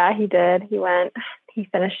 Yeah, he did. He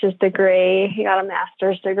finished his degree. He got a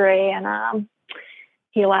master's degree, and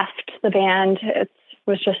he left the band. It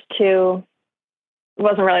wasn't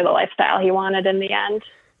really the lifestyle he wanted in the end.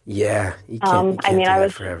 Yeah, you can't I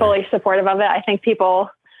was fully supportive of it. I think people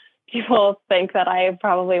think that I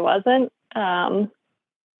probably wasn't. And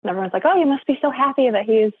everyone's like, "Oh, you must be so happy that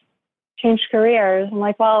he's changed careers." I'm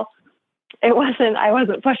like, "Well, I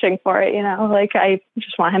wasn't pushing for it, Like, I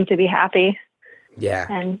just want him to be happy." Yeah.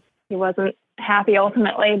 And he wasn't happy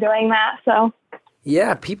ultimately doing that. So.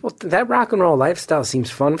 Yeah, that rock and roll lifestyle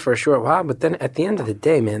seems fun for a short while, but then at the end of the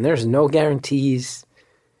day, man, there's no guarantees.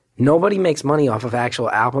 Nobody makes money off of actual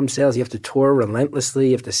album sales. You have to tour relentlessly.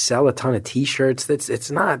 You have to sell a ton of T-shirts.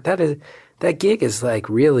 That gig is like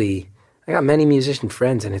really. I got many musician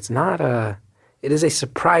friends, and it's not a. It is a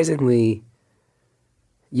surprisingly.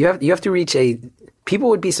 You have to reach a. People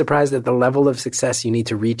would be surprised at the level of success you need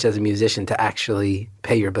to reach as a musician to actually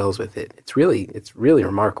pay your bills with it. It's really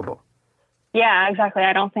remarkable. Yeah, exactly.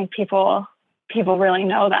 I don't think people really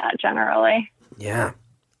know that generally. Yeah.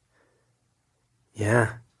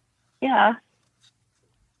 Yeah. Yeah.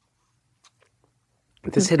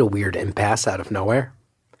 This hit a weird impasse out of nowhere.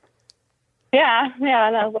 Yeah,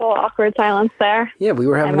 that was a little awkward silence there. Yeah, we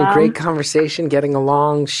were having a great conversation, getting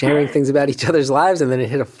along, sharing things about each other's lives, and then it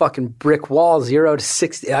hit a fucking brick wall, 0 to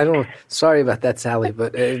 60. I don't know. Sorry about that, Sally,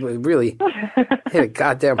 but it really hit a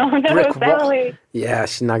goddamn brick Sally. wall. Yeah,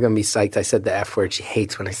 she's not going to be psyched. I said the F word. She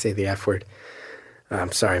hates when I say the F word.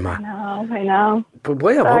 I'm sorry, Ma. I know. But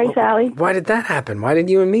sorry, Sally. Why did that happen? Why did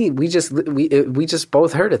you and me? We just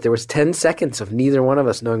both heard it. There was 10 seconds of neither one of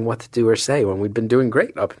us knowing what to do or say when we'd been doing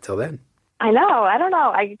great up until then. I know. I don't know.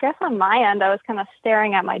 I guess on my end, I was kind of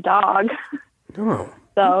staring at my dog. Oh,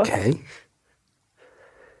 so, okay.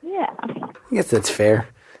 Yeah. I guess that's fair.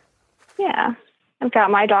 Yeah. I've got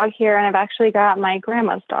my dog here, and I've actually got my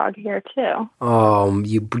grandma's dog here, too. Oh,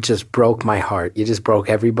 you just broke my heart. You just broke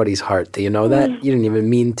everybody's heart. Do you know that? You didn't even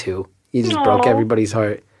mean to. You just broke everybody's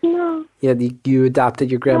heart. No. Yeah, you adopted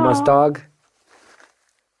your grandma's dog?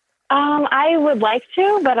 I would like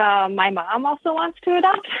to, but my mom also wants to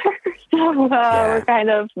adopt her. So we're kind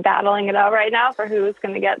of battling it out right now for who's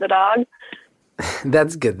going to get the dog.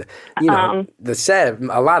 That's good. You know,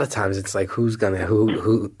 a lot of times it's like who has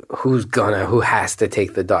to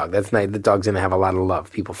take the dog. That's nice. The dog's going to have a lot of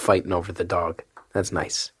love. People fighting over the dog. That's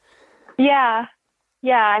nice. Yeah.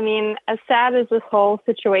 Yeah. I mean, as sad as this whole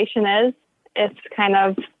situation is, it's kind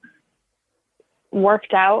of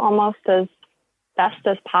worked out almost as best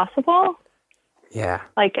as possible. Yeah.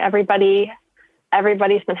 Like everybody's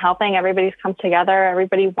been helping. Everybody's come together.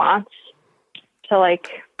 Everybody wants to like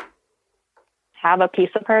have a piece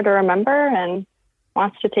of her to remember and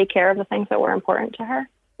wants to take care of the things that were important to her.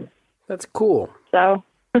 That's cool. So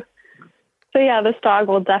yeah, this dog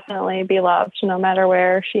will definitely be loved no matter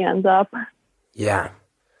where she ends up. Yeah.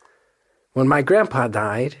 When my grandpa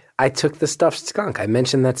died, I took the stuffed skunk. I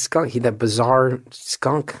mentioned that skunk. That bizarre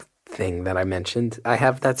skunk thing that I mentioned. I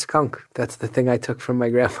have that skunk. That's the thing I took from my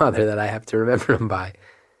grandfather that I have to remember him by.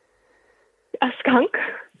 A skunk?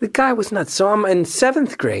 The guy was nuts. So I'm in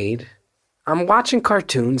 7th grade. I'm watching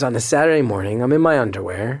cartoons on a Saturday morning. I'm in my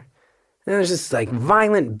underwear. And there's this like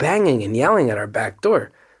violent banging and yelling at our back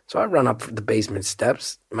door. So I run up the basement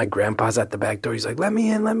steps. My grandpa's at the back door. He's like, let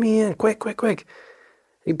me in, quick.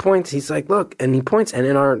 He points, he's like, look, and he points, and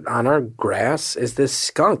on our grass is this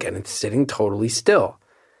skunk, and it's sitting totally still.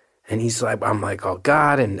 And he's like, I'm like, oh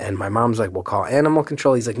God, and my mom's like, we'll call animal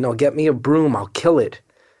control. He's like, no, get me a broom, I'll kill it.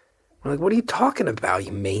 We're like, what are you talking about,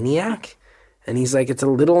 you maniac? And he's like, it's a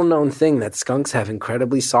little known thing that skunks have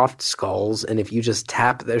incredibly soft skulls, and if you just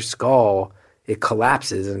tap their skull, it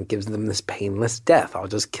collapses and gives them this painless death. I'll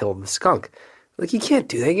just kill the skunk. Like, you can't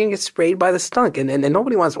do that. You're going to get sprayed by the skunk. And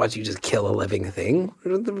nobody wants to watch you just kill a living thing.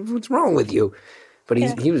 What's wrong with you? But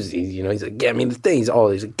he's like, get me the thing. He's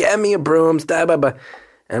like, get me a broom. Blah, blah, blah.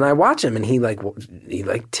 And I watch him, and he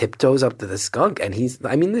tiptoes up to the skunk. And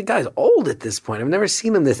the guy's old at this point. I've never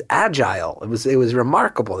seen him this agile. It was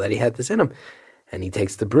remarkable that he had this in him. And he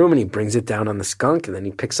takes the broom, and he brings it down on the skunk. And then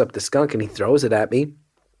he picks up the skunk, and he throws it at me.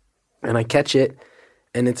 And I catch it.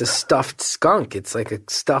 And it's a stuffed skunk. It's like a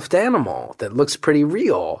stuffed animal that looks pretty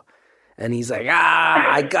real. And he's like,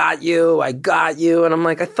 I got you. And I'm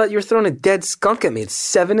like, I thought you were throwing a dead skunk at me. It's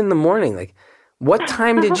 7 a.m. Like, what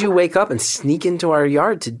time did you wake up and sneak into our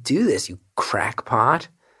yard to do this, you crackpot?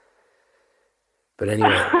 But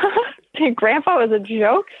anyway. Grandpa was a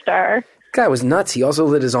jokester. Guy was nuts. He also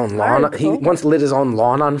lit his own lawn. He once lit his own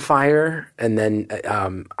lawn on fire, and then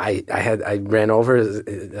I ran over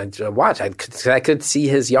to watch. I could see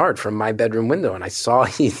his yard from my bedroom window, and I saw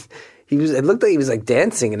he was. It looked like he was like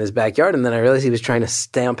dancing in his backyard, and then I realized he was trying to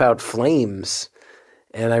stamp out flames.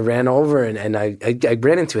 And I ran over, and I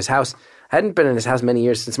ran into his house. I hadn't been in his house many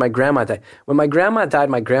years since my grandma died. When my grandma died,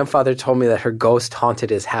 my grandfather told me that her ghost haunted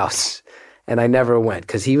his house. And I never went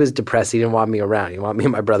because he was depressed. He didn't want me around. He didn't want me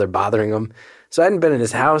and my brother bothering him. So I hadn't been in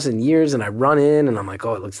his house in years, and I run in, and I'm like,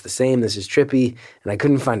 oh, it looks the same. This is trippy. And I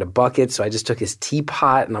couldn't find a bucket, so I just took his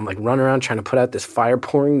teapot, and I'm like running around trying to put out this fire,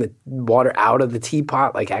 pouring the water out of the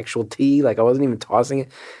teapot like actual tea. Like I wasn't even tossing it.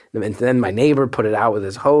 And then my neighbor put it out with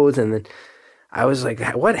his hose, and then I was like,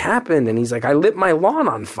 what happened? And he's like, I lit my lawn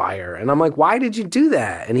on fire. And I'm like, why did you do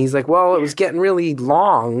that? And he's like, well, it was getting really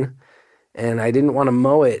long and I didn't want to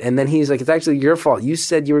mow it. And then he's like, it's actually your fault. You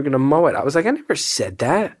said you were going to mow it. I was like, I never said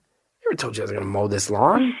that. I never told you I was going to mow this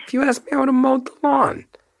lawn. If you asked me, I would have mowed the lawn.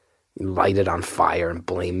 He light it on fire and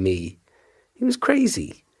blame me. He was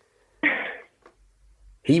crazy.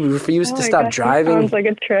 He refused to stop driving. Sounds like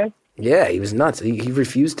a trip. Yeah, he was nuts. He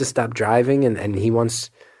refused to stop driving, and he once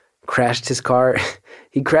crashed his car.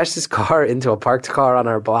 He crashed his car into a parked car on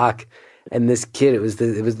our block, and this kid, it was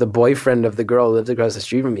the boyfriend of the girl who lived across the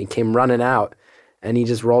street from me, came running out, and he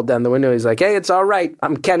just rolled down the window. He's like, hey, it's all right.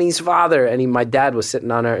 I'm Kenny's father. And my dad was sitting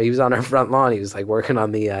he was on our front lawn. He was like working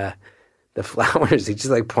on the flowers. He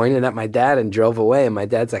just like pointed at my dad and drove away. And my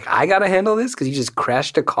dad's like, I got to handle this because you just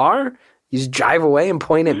crashed a car? You just drive away and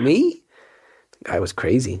point at me? The guy was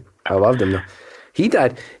crazy. I loved him though. He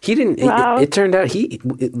died. He didn't. Wow. It turned out we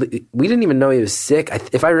didn't even know he was sick.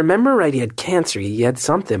 If I remember right, he had cancer. He had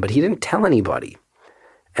something, but he didn't tell anybody.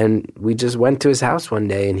 And we just went to his house one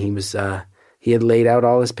day, and he had laid out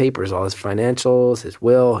all his papers, all his financials, his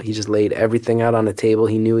will. He just laid everything out on the table.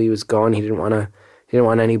 He knew he was going. He didn't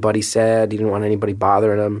want anybody sad. He didn't want anybody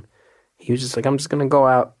bothering him. He was just like, I'm just gonna go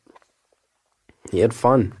out. He had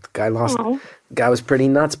fun. The guy was pretty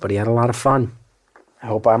nuts, but he had a lot of fun. I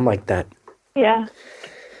hope I'm like that. Yeah.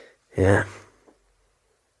 Yeah.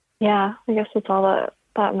 Yeah, I guess that's all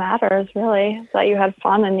that matters, really, that you had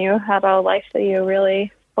fun and you had a life that you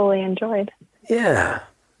really fully enjoyed. Yeah.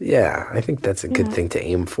 Yeah, I think that's a good thing to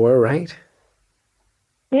aim for, right?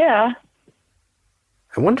 Yeah.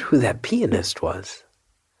 I wonder who that pianist was.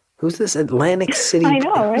 Who's this Atlantic City? I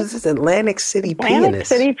know, right? Who's this Atlantic City pianist? Atlantic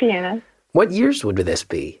City pianist. What years would this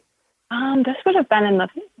be? This would have been in the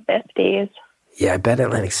 50s. Yeah, I bet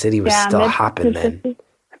Atlantic City was still hopping then.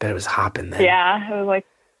 I bet it was hopping then. Yeah, it was like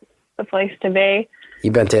the place to be.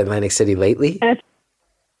 You been to Atlantic City lately?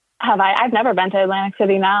 Have I? I've never been to Atlantic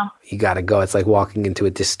City now. You got to go. It's like walking into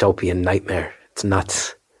a dystopian nightmare. It's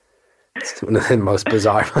nuts. It's one of the most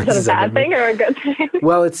bizarre places. Is it a bad thing or a good thing?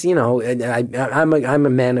 Well, it's, I'm a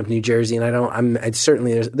man of New Jersey, and it's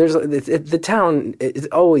certainly the town.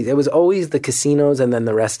 It was always the casinos and then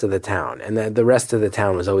the rest of the town, and the rest of the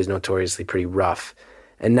town was always notoriously pretty rough.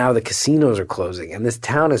 And now the casinos are closing, and this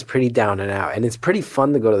town is pretty down and out. And it's pretty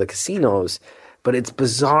fun to go to the casinos, but it's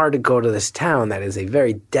bizarre to go to this town that is a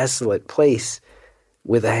very desolate place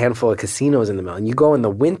with a handful of casinos in the middle. And you go in the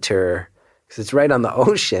winter, because it's right on the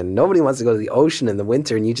ocean. Nobody wants to go to the ocean in the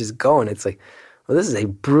winter, and you just go, and it's like, well, this is a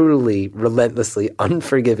brutally, relentlessly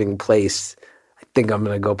unforgiving place. I think I'm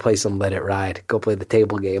going to go play some Let It Ride, go play the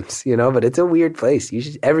table games, but it's a weird place.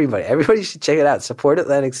 Everybody should check it out. Support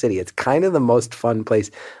Atlantic City. It's kind of the most fun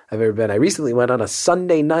place I've ever been. I recently went on a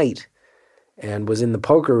Sunday night and was in the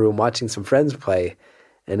poker room watching some friends play,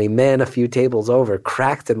 and a man a few tables over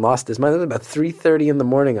cracked and lost his mind. It was about 3:30 in the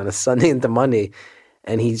morning on a Sunday into Monday,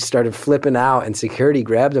 and he started flipping out, and security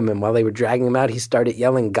grabbed him, and while they were dragging him out, he started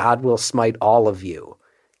yelling, God will smite all of you.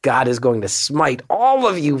 God is going to smite all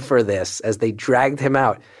of you for this, as they dragged him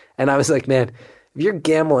out. And I was like, man, if you're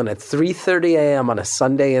gambling at 3:30 a.m. on a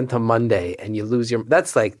Sunday into Monday and you lose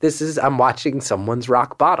that's like, I'm watching someone's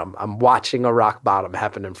rock bottom. I'm watching a rock bottom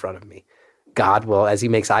happen in front of me. God will, as he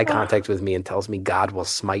makes eye contact with me and tells me God will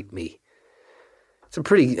smite me. It's a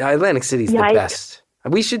pretty, Atlantic City's the best.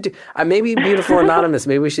 We should do, maybe Beautiful Anonymous,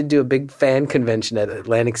 maybe we should do a big fan convention at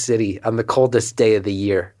Atlantic City on the coldest day of the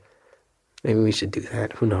year. Maybe we should do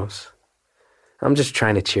that. Who knows? I'm just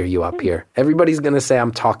trying to cheer you up here. Everybody's going to say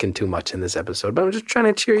I'm talking too much in this episode, but I'm just trying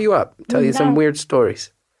to cheer you up, tell you some weird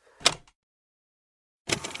stories.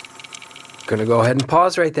 Going to go ahead and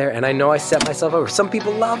pause right there, and I know I set myself over. Some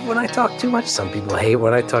people love when I talk too much. Some people hate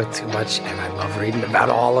when I talk too much, and I love reading about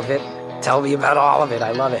all of it. Tell me about all of it.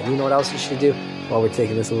 I love it. And you know what else you should do while we're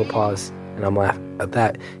taking this little pause, and I'm laughing at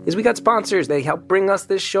that, is we got sponsors. They help bring us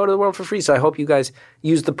this show to the world for free. So I hope you guys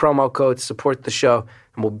use the promo code, support the show,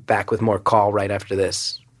 and we'll be back with more Call right after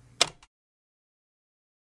this.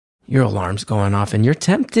 Your alarm's going off and you're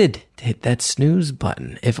tempted to hit that snooze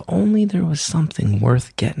button. If only there was something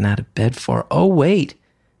worth getting out of bed for. Oh, wait,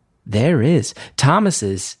 there is.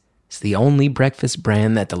 Thomas's is the only breakfast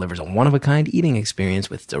brand that delivers a one-of-a-kind eating experience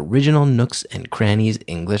with its original Nooks and Crannies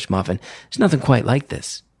English muffin. There's nothing quite like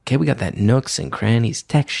this. Okay, we got that Nooks and Crannies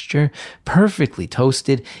texture, perfectly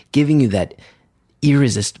toasted, giving you that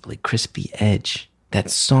irresistibly crispy edge, that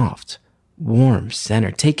soft, warm center.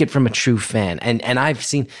 Take it from a true fan. And I've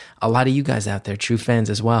seen a lot of you guys out there, true fans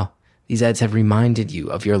as well. These ads have reminded you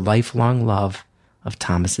of your lifelong love of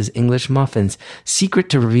Thomas's English muffins. Secret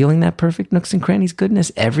to revealing that perfect Nooks and Crannies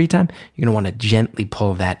goodness: every time you're going to want to gently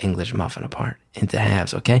pull that English muffin apart. into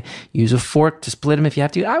halves, okay? Use a fork to split them if you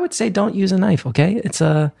have to. I would say don't use a knife, okay? It's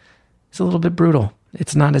a little bit brutal.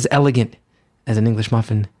 It's not as elegant as an English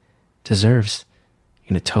muffin deserves.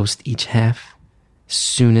 You're going to toast each half as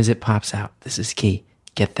soon as it pops out. This is key.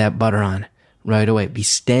 Get that butter on right away. Be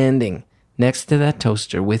standing next to that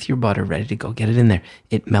toaster with your butter ready to go. Get it in there.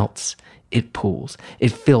 It melts. It pools.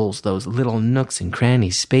 It fills those little nooks and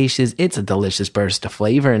crannies, spaces. It's a delicious burst of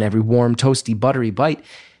flavor in every warm, toasty, buttery bite.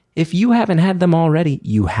 If you haven't had them already,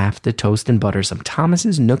 you have to toast and butter some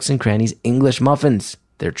Thomas's Nooks and Crannies English muffins.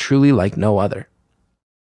 They're truly like no other.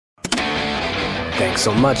 Thanks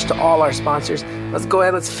so much to all our sponsors. Let's go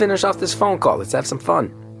ahead. Let's finish off this phone call. Let's have some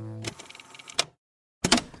fun.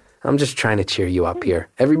 I'm just trying to cheer you up here.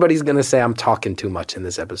 Everybody's going to say I'm talking too much in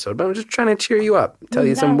this episode, but I'm just trying to cheer you up, tell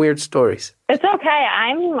you some weird stories. It's okay.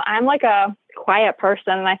 I'm like a quiet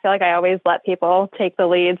person, and I feel like I always let people take the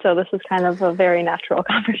lead, so this is kind of a very natural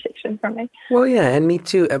conversation for me. Well, yeah, and me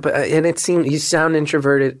too. And it seems you sound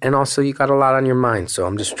introverted, and also you got a lot on your mind, so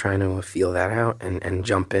I'm just trying to feel that out and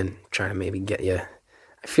jump in, try to maybe get you.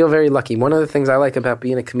 I feel very lucky. One of the things I like about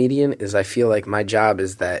being a comedian is I feel like my job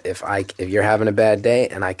is that if you're having a bad day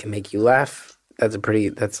and I can make you laugh, that's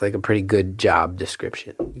like a pretty good job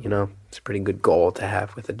description. You know, it's a pretty good goal to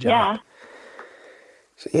have with a job. Yeah.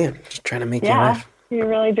 So yeah, just trying to make you laugh. You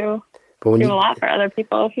really do. But when do a lot for other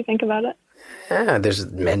people if you think about it. Yeah, there's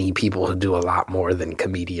many people who do a lot more than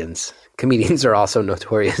comedians. Comedians are also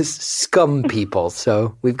notorious scum people,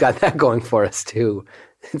 so we've got that going for us too.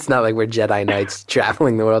 It's not like we're Jedi Knights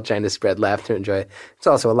traveling the world trying to spread laughter and joy. It's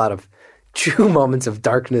also a lot of true moments of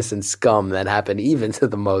darkness and scum that happen even to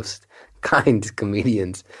the most kind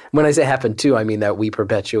comedians. When I say happen to, I mean that we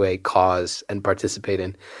perpetuate, cause, and participate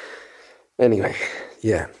in. Anyway,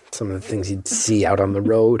 yeah, some of the things you'd see out on the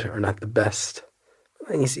road are not the best.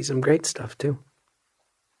 And you see some great stuff too.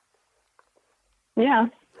 Yeah.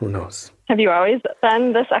 Who knows? Have you always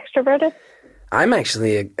been this extroverted? I'm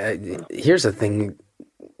actually, here's the thing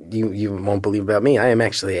you won't believe about me. I am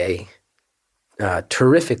actually a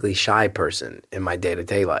terrifically shy person in my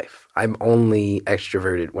day-to-day life. I'm only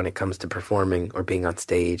extroverted when it comes to performing or being on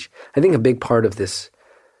stage. I think a big part of this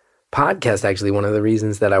podcast, actually, one of the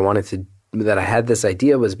reasons that I had this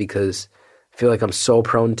idea was because I feel like I'm so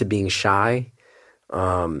prone to being shy.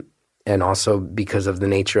 And also because of the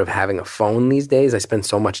nature of having a phone these days, I spend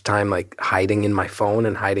so much time like hiding in my phone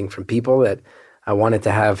and hiding from people that I wanted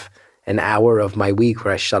to have an hour of my week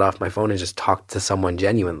where I shut off my phone and just talk to someone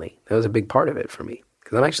genuinely. That was a big part of it for me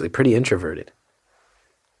because I'm actually pretty introverted.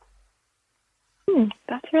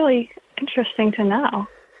 That's really interesting to know.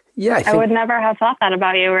 Yeah, I would never have thought that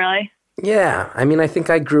about you, really. Yeah, I mean, I think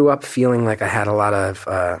I grew up feeling like I had a lot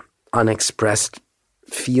of unexpressed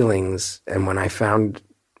feelings, and when I found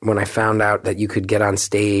out that you could get on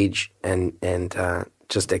stage and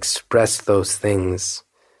just express those things,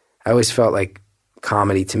 I always felt like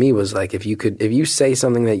comedy to me was like if you say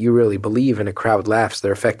something that you really believe and a crowd laughs,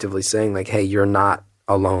 they're effectively saying like, hey, you're not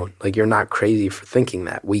alone. Like you're not crazy for thinking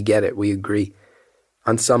that. We get it. We agree.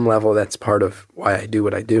 On some level, that's part of why I do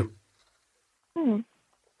what I do.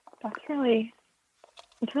 That's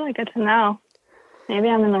really good to know. Maybe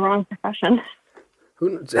I'm in the wrong profession.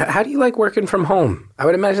 How do you like working from home? I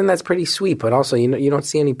would imagine that's pretty sweet, but also you don't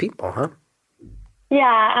see any people, huh?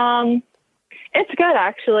 Yeah, it's good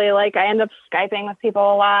actually. Like I end up Skyping with people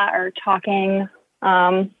a lot or talking,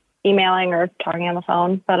 emailing or talking on the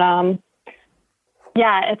phone. But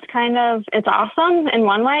yeah, it's awesome in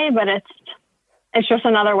one way, but it's just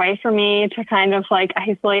another way for me to kind of like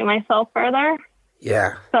isolate myself further.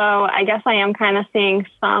 Yeah. So I guess I am kind of seeing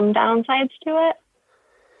some downsides to it.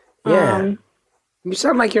 Yeah. You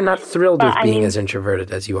sound like you're not thrilled with being as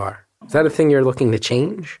introverted as you are. Is that a thing you're looking to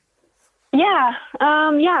change? Yeah.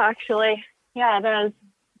 Actually. Yeah, it is.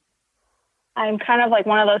 I'm kind of like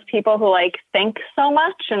one of those people who like think so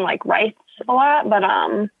much and like writes a lot, but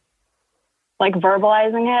like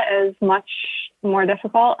verbalizing it is much more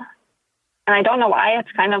difficult. And I don't know why.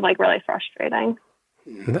 It's kind of like really frustrating.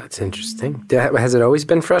 That's interesting. Has it always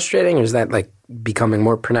been frustrating, or is that like becoming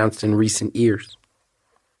more pronounced in recent years?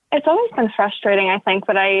 It's always been frustrating, I think,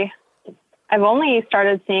 but I've only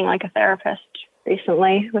started seeing like a therapist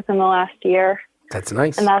recently within the last year. That's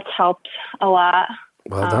nice. And that's helped a lot.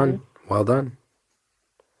 Well done. Well done.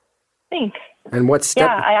 Thanks. And what step?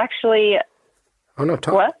 Yeah, I actually... Oh, no,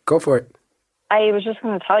 talk. What? Go for it. I was just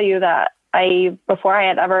going to tell you that before I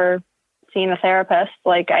had ever seen a therapist,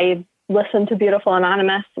 like I listened to Beautiful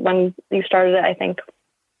Anonymous when you started it, I think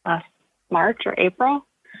last March or April.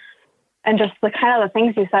 And just the kind of the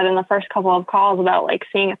things you said in the first couple of calls about like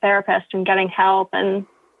seeing a therapist and getting help and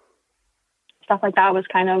stuff like that was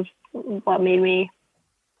kind of what made me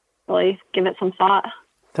really give it some thought.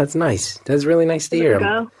 That's nice. That's really nice to hear.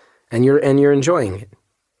 Go. And you're enjoying it.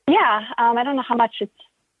 Yeah, I don't know how much it's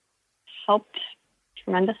helped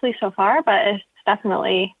tremendously so far, but it's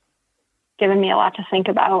definitely given me a lot to think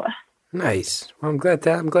about. Nice. Well, I'm glad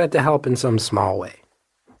to help in some small way.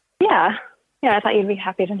 Yeah, I thought you'd be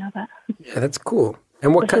happy to know that. Yeah, that's cool.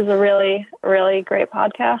 And what This is a really, really great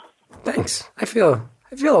podcast. Thanks. I feel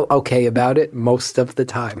okay about it most of the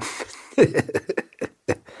time.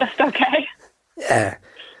 Just okay. Yeah.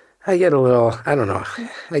 I get a little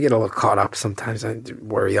caught up sometimes. I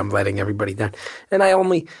worry I'm letting everybody down. And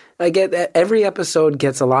every episode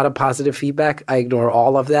gets a lot of positive feedback. I ignore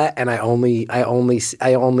all of that, and I only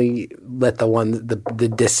let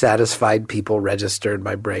the dissatisfied people register in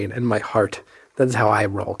my brain and my heart. That's how I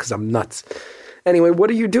roll, because I'm nuts. Anyway,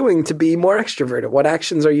 what are you doing to be more extroverted? What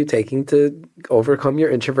actions are you taking to overcome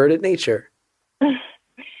your introverted nature?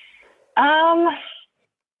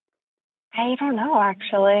 I don't know,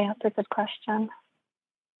 actually. That's a good question.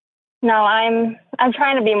 No, I'm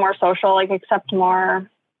trying to be more social, like accept more,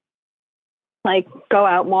 like go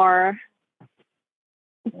out more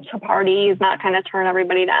to parties, not kind of turn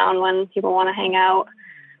everybody down when people want to hang out,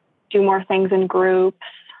 do more things in groups.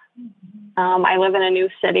 I live in a new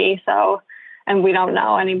city, and we don't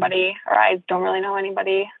know anybody, or I don't really know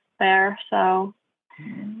anybody there, so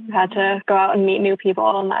I've had to go out and meet new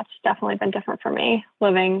people, and that's definitely been different for me.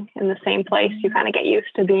 Living in the same place, you kind of get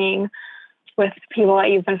used to being with people that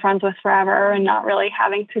you've been friends with forever and not really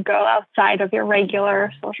having to go outside of your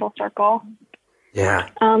regular social circle. Yeah.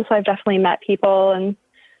 So I've definitely met people in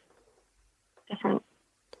different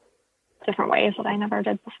ways that I never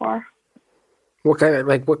did before. What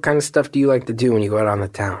kind of stuff do you like to do when you go out on the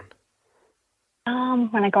town?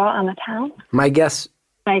 When I go out on the town? My guess,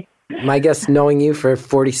 knowing you for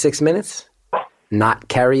 46 minutes, not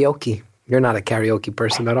karaoke. You're not a karaoke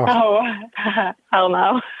person at all. Oh, hell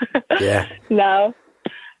no. Yeah. No.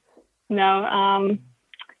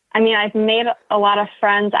 I mean, I've made a lot of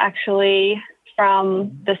friends actually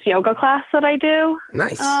from this yoga class that I do.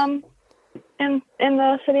 Nice. In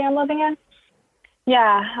the city I'm living in.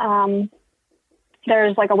 Yeah.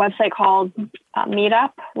 There's like a website called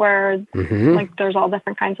Meetup where like there's all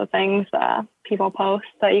different kinds of things people post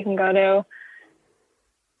that you can go to.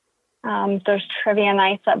 There's trivia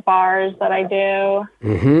nights at bars that I do.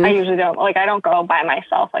 I usually I don't go by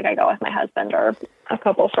myself. Like I go with my husband or a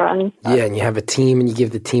couple friends. Yeah, and you have a team and you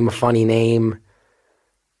give the team a funny name.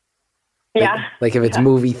 Yeah. Like if it's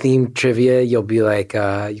movie themed trivia, you'll be like,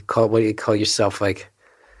 you call yourself like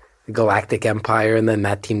the Galactic Empire, and then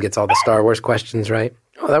that team gets all the Star Wars questions right.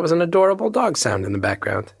 Oh, that was an adorable dog sound in the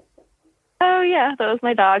background. Oh yeah, that was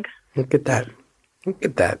my dog. Look at that. Look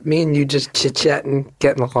at that. Me and you just chit-chatting,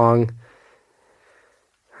 getting along.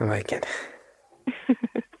 I like it.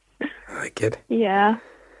 I like it. Yeah.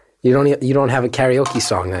 You don't have a karaoke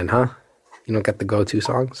song then, huh? You don't got the go-to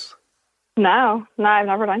songs? No, I've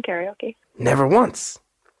never done karaoke. Never once.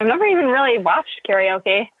 I've never even really watched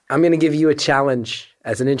karaoke. I'm going to give you a challenge.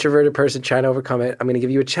 As an introverted person trying to overcome it, I'm going to give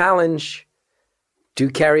you a challenge. Do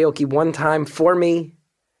karaoke one time for me.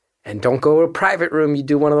 And don't go to a private room. You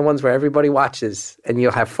do one of the ones where everybody watches. And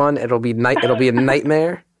you'll have fun. It'll be a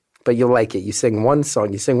nightmare, but you'll like it. You sing one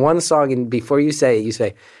song. And before you say it, you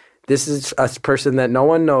say, this is a person that no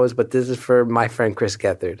one knows, but this is for my friend Chris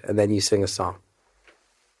Gethard. And then you sing a song.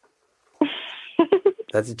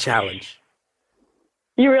 That's a challenge.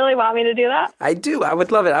 You really want me to do that? I do. I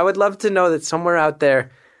would love it. I would love to know that somewhere out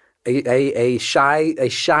there, a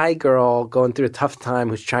shy girl going through a tough time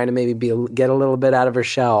who's trying to maybe get a little bit out of her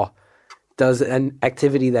shell does an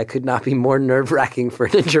activity that could not be more nerve-wracking for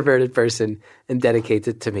an introverted person and dedicates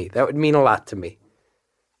it to me. That would mean a lot to me.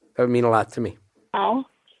 Oh.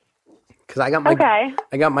 Because I got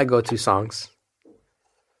my go-to songs.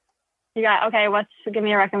 Give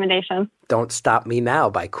me a recommendation. Don't Stop Me Now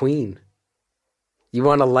by Queen. You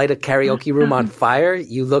want to light a karaoke room on fire?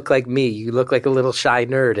 You look like me. You look like a little shy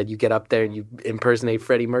nerd, and you get up there and you impersonate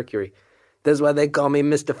Freddie Mercury. That's why they call me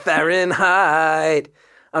Mr. Fahrenheit.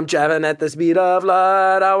 I'm driving at the speed of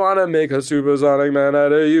light. I want to make a supersonic man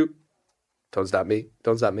out of you. Don't stop me.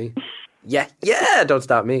 Don't stop me. Yeah. Don't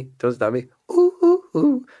stop me. Don't stop me. Ooh, ooh,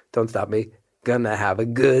 ooh. Don't stop me. Gonna have a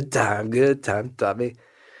good time. Stop me.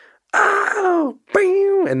 Oh,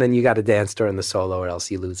 boom. And then you got to dance during the solo or else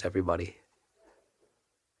you lose everybody.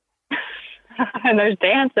 And there's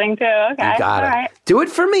dancing too. Okay. You got it. All right. Do it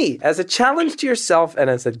for me as a challenge to yourself and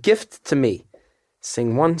as a gift to me.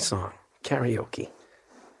 Sing one song. Karaoke.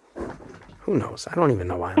 Who knows? I don't even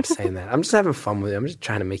know why I'm saying that. I'm just having fun with it. I'm just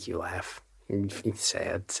trying to make you laugh.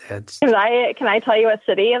 Sad. Can I tell you what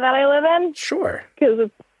city that I live in? Sure. Because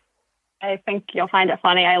I think you'll find it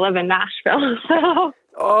funny. I live in Nashville, so.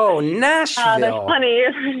 Oh, Nashville.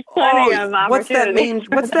 There's plenty of opportunity.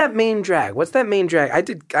 What's that main drag?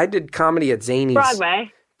 I did comedy at Zany's.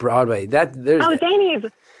 Broadway. Zany's.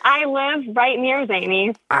 I live right near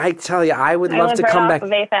Zany's. I tell you, I would love to come back. Of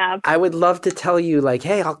 8th Ave. I would love to tell you, like,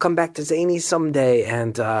 hey, I'll come back to Zany's someday,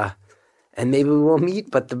 and maybe we will meet.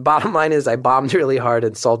 But the bottom line is, I bombed really hard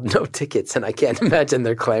and sold no tickets, and I can't imagine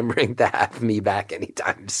they're clamoring to have me back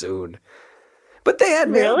anytime soon. But they had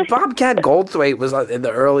me. Bobcat Goldthwait was in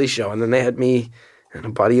the early show, and then they had me and a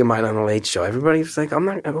buddy of mine on the late show. Everybody was like, I'm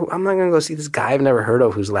not going to go see this guy I've never heard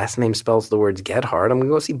of whose last name spells the words get hard. I'm going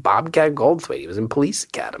to go see Bobcat Goldthwait. He was in Police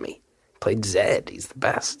Academy. Played Zed. He's the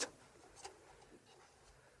best.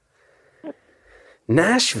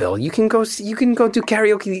 Nashville, you can go do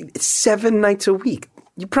karaoke 7 nights a week.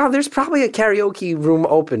 There's probably a karaoke room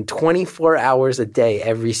open 24 hours a day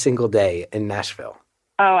every single day in Nashville.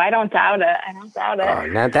 Oh, I don't doubt it. Oh,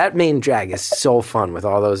 now that main drag is so fun with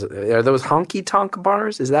all those. Are those honky tonk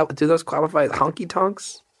bars? Do those qualify as honky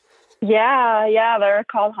tonks? Yeah, they're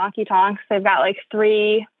called honky tonks. They've got like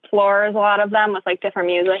 3 floors, a lot of them, with like different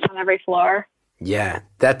music on every floor. Yeah,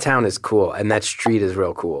 that town is cool, and that street is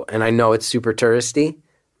real cool. And I know it's super touristy,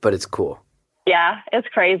 but it's cool. Yeah, it's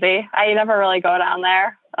crazy. I never really go down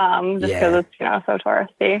there just because it's so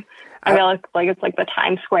touristy. I feel like it's like the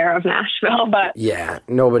Times Square of Nashville, but... Yeah,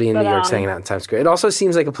 nobody in New York's hanging out in Times Square. It also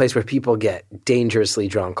seems like a place where people get dangerously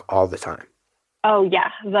drunk all the time. Oh, yeah.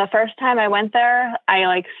 The first time I went there,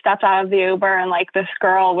 I stepped out of the Uber and this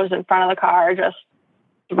girl was in front of the car, just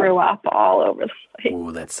threw up all over the place.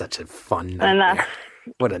 Ooh, that's such a fun nightmare.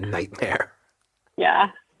 What a nightmare. Yeah.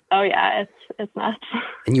 Oh, yeah, it's nuts.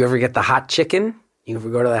 And you ever get the hot chicken? You ever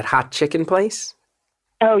go to that hot chicken place?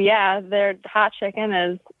 Oh, yeah. Their hot chicken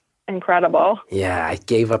is... incredible. Yeah, I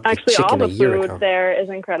gave up the chicken a year ago. All the food there is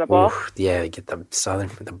incredible. Oof, yeah, you get the southern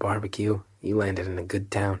for the barbecue. You landed in a good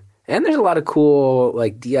town. And there's a lot of cool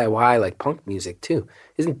DIY punk music too.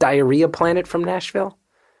 Isn't Diarrhea Planet from Nashville?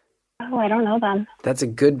 Oh, I don't know them. That's a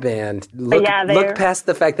good band. Look past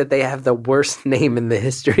the fact that they have the worst name in the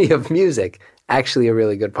history of music. Actually a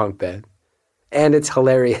really good punk band. And it's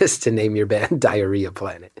hilarious to name your band Diarrhea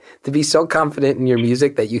Planet. To be so confident in your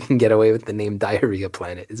music that you can get away with the name Diarrhea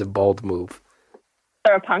Planet is a bold move.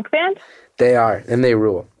 They're a punk band? They are, and they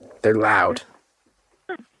rule. They're loud.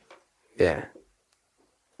 Yeah.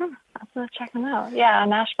 I'll have to check them out. Yeah,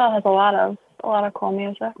 Nashville has a lot of cool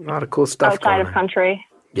music. A lot of cool stuff outside of country.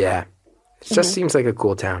 Yeah. It just seems like a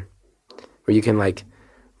cool town where you can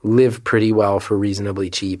live pretty well for reasonably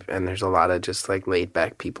cheap, and there's a lot of just laid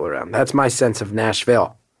back people around. That's my sense of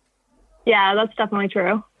Nashville. Yeah, that's definitely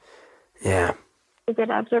true. Yeah. A good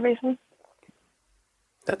observation.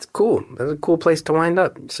 That's cool. That's a cool place to wind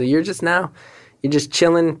up. So you're just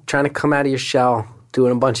chilling, trying to come out of your shell,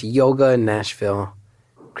 doing a bunch of yoga in Nashville,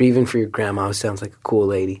 grieving for your grandma, who sounds like a cool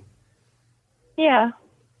lady. Yeah.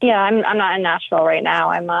 Yeah, I'm not in Nashville right now.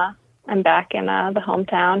 I'm back in the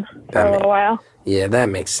hometown for a little while. Yeah, that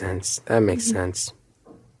makes sense. Sense.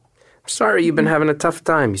 I'm sorry you've been having a tough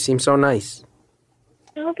time. You seem so nice.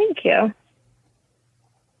 Oh, thank you.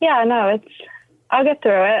 Yeah, no, I'll get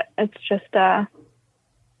through it. It's just the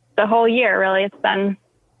whole year, really. It's been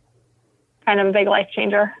kind of a big life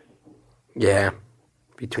changer. Yeah,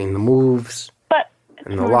 between the moves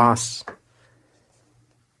and the loss.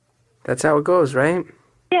 That's how it goes, right?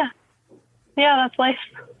 Yeah. Yeah, that's life,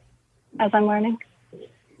 as I'm learning.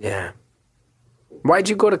 Yeah. Why'd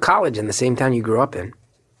you go to college in the same town you grew up in?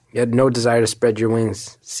 You had no desire to spread your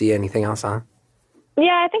wings, see anything else, huh?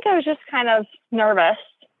 Yeah, I think I was just kind of nervous.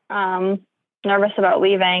 Nervous about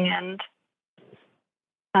leaving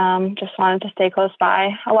and just wanted to stay close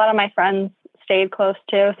by. A lot of my friends stayed close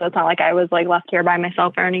too, so it's not like I was left here by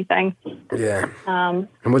myself or anything. Yeah.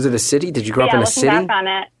 And was it a city? Did you grow up in a city? Looking back on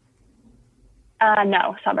it,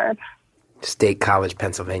 no, suburb. State College,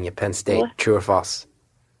 Pennsylvania, Penn State. True or false?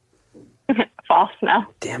 False, no.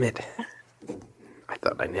 Damn it. I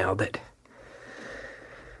thought I nailed it.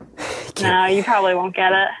 No, you probably won't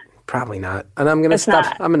get it. Probably not. And I'm going to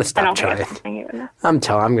stop. I'm going to stop trying. I'm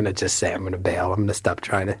going to just say I'm going to bail. I'm going to stop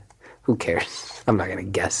trying to. Who cares? I'm not going to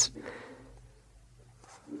guess.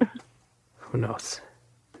 Who knows?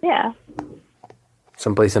 Yeah.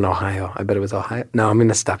 Someplace in Ohio. I bet it was Ohio. No, I'm going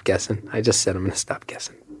to stop guessing. I just said I'm going to stop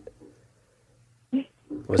guessing.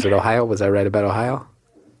 Was it Ohio? Was I right about Ohio?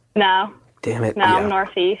 No. Damn it. No, yeah. I'm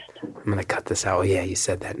northeast. I'm going to cut this out. Oh, yeah, you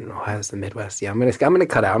said that. Ohio's the Midwest. Yeah, I'm going to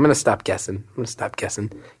cut out. I'm going to stop guessing. I'm going to stop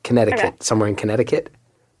guessing. Connecticut. Okay. Somewhere in Connecticut?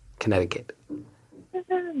 Connecticut.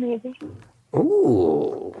 Maybe.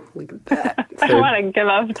 Ooh, look at that. I don't want to give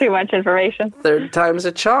up too much information. Third time's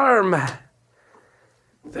a charm.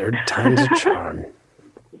 Third time's a charm.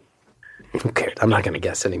 Who cares? I'm not going to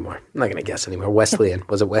guess anymore. Wesleyan.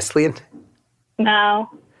 Was it Wesleyan? No.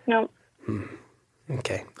 Nope.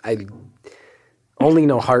 Okay. I only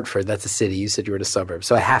know Hartford. That's a city. You said you were in a suburb.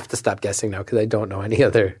 So I have to stop guessing now because I don't know any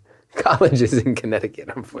other colleges in Connecticut,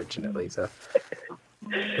 unfortunately. So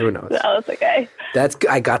who knows? No, that's okay. That's good.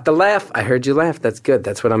 I got the laugh. I heard you laugh. That's good.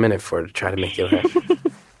 That's what I'm in it for, to try to make you laugh.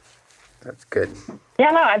 That's good.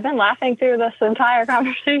 Yeah, no, I've been laughing through this entire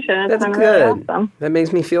conversation. That's been good. Really awesome. That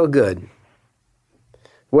makes me feel good.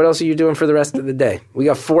 What else are you doing for the rest of the day? We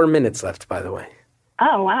got 4 minutes left, by the way.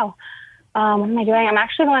 Oh, wow. What am I doing? I'm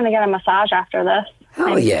actually going to get a massage after this.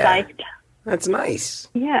 Hell I'm yeah. psyched. That's nice.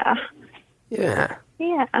 Yeah. Yeah.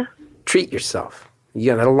 Yeah. Treat yourself.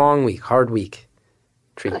 You got a long week, hard week.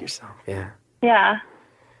 Treat yourself. Yeah. Yeah.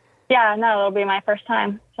 Yeah, no, it'll be my first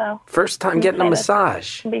time. So First time getting a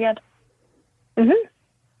massage. it'll be good.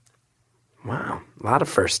 Mm-hmm. Wow. A lot of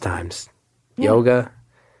first times. Yoga.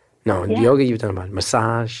 No, yoga you've done about.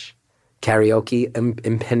 Massage. Karaoke.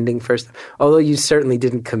 Impending first time. Although you certainly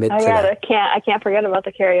didn't commit to that. I can't forget about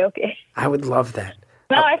the karaoke. I would love that.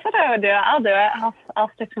 No, I said I would do it. I'll do it.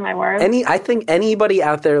 I'll stick to my word. I think anybody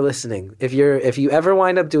out there listening, if you ever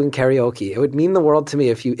wind up doing karaoke, it would mean the world to me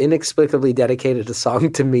if you inexplicably dedicated a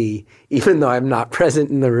song to me, even though I'm not present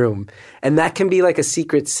in the room. And that can be like a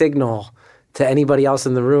secret signal to anybody else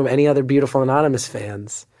in the room, any other Beautiful Anonymous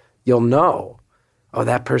fans. You'll know, oh,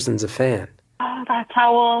 that person's a fan. Oh, that's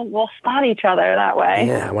how we'll spot each other that way.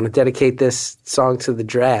 Yeah, I want to dedicate this song to the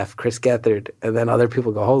draft, Chris Gethard, and then other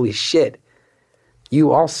people go, holy shit.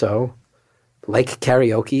 You also like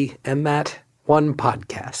karaoke and that one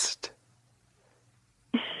podcast.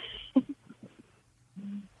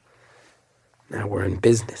 Now we're in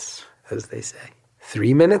business, as they say.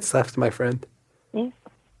 3 minutes left, my friend. Yes.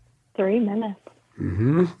 3 minutes.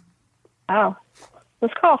 Mm-hmm. Wow.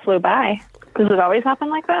 This call flew by. Does it always happen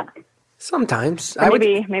like that? Sometimes.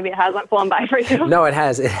 Maybe it hasn't flown by for you. No, it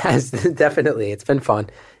has. It has, definitely. It's been fun.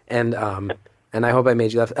 And I hope I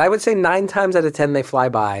made you laugh. I would say 9 times out of 10 they fly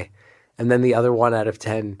by, and then the other 1 out of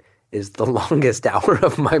 10 is the longest hour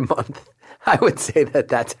of my month. I would say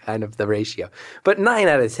that's kind of the ratio. But 9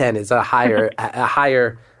 out of 10 is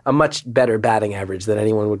a much better batting average than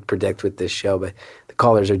anyone would predict with this show. But the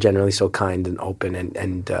callers are generally so kind and open,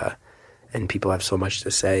 and people have so much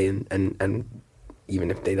to say, and even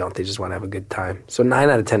if they don't, they just want to have a good time. So 9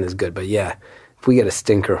 out of 10 is good. But yeah, if we get a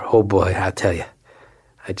stinker, oh boy, I'll tell you,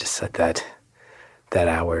 I just said that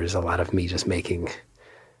hour is a lot of me just making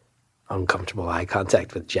uncomfortable eye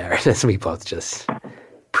contact with Jared as we both just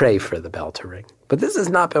pray for the bell to ring. But this has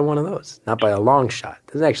not been one of those, not by a long shot.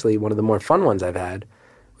 This is actually one of the more fun ones I've had,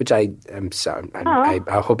 which I am sorry.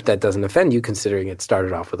 I hope that doesn't offend you, considering it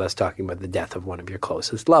started off with us talking about the death of one of your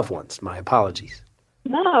closest loved ones. My apologies.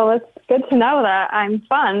 No, it's good to know that I'm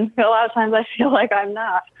fun. A lot of times I feel like I'm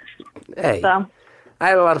not. Hey. So. I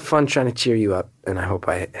had a lot of fun trying to cheer you up, and I hope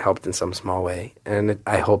I helped in some small way. And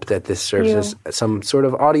I hope that this serves as some sort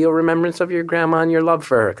of audio remembrance of your grandma and your love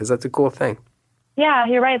for her, because that's a cool thing. Yeah,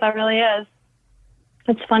 you're right. That really is.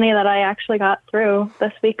 It's funny that I actually got through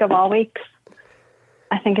this week of all weeks.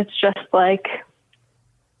 I think it's just like,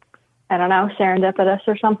 I don't know, serendipitous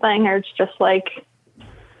or something, or it's just like...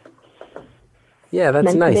 Yeah,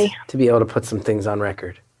 that's nice to be able to put some things on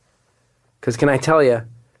record. Because can I tell you...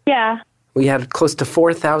 Yeah. We had close to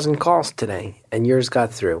 4,000 calls today, and yours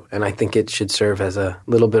got through. And I think it should serve as a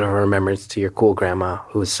little bit of a remembrance to your cool grandma,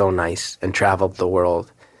 who was so nice and traveled the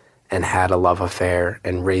world and had a love affair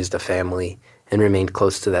and raised a family and remained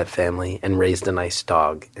close to that family and raised a nice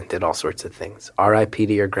dog and did all sorts of things. R.I.P.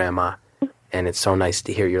 to your grandma, and it's so nice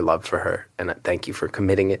to hear your love for her. And thank you for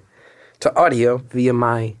committing it to audio via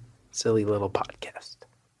my silly little podcast.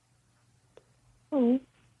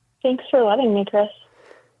 Thanks for letting me, Chris.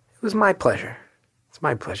 It was my pleasure. It's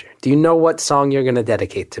my pleasure. Do you know what song you're going to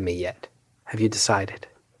dedicate to me yet? Have you decided?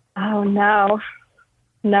 Oh, no.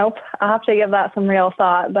 Nope. I'll have to give that some real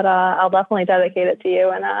thought, but I'll definitely dedicate it to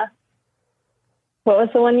you. And what was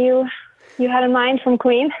the one you had in mind from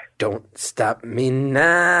Queen? Don't stop me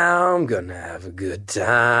now. I'm going to have a good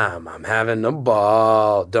time. I'm having a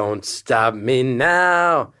ball. Don't stop me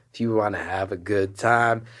now. If you want to have a good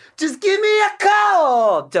time, just give me a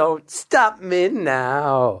call. Don't stop me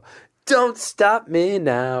now. Don't stop me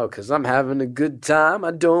now, 'cause I'm having a good time.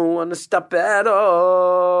 I don't want to stop at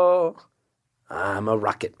all. I'm a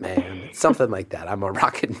rocket man. Something like that. I'm a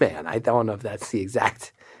rocket man. I don't know if that's the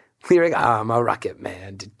exact lyric. I'm a rocket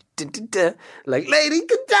man. Like Lady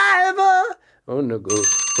Godiva. Oh no, go,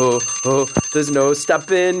 oh, there's no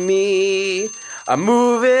stopping me. I'm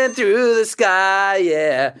moving through the sky,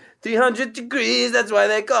 yeah. 300 degrees, that's why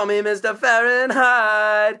they call me Mr.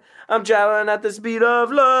 Fahrenheit. I'm traveling at the speed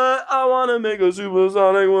of light. I want to make a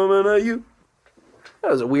supersonic woman of you.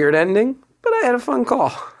 That was a weird ending, but I had a fun call.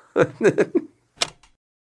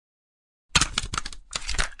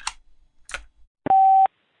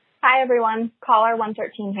 Hi, everyone. Caller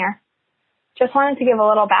 113 here. Just wanted to give a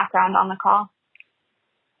little background on the call.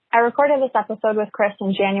 I recorded this episode with Chris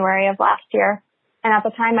in January of last year, and at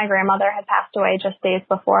the time my grandmother had passed away just days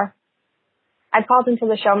before. I'd called into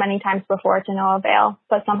the show many times before to no avail,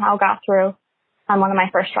 but somehow got through on one of my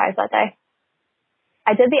first tries that day.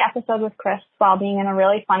 I did the episode with Chris while being in a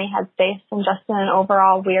really funny headspace and just in an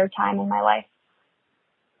overall weird time in my life.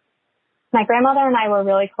 My grandmother and I were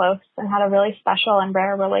really close and had a really special and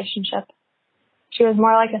rare relationship. She was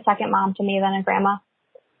more like a second mom to me than a grandma.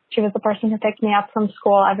 She was the person who picked me up from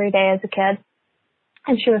school every day as a kid,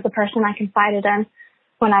 and she was the person I confided in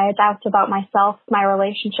when I had doubts about myself, my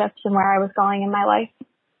relationships, and where I was going in my life.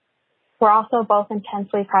 We're also both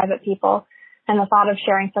intensely private people, and the thought of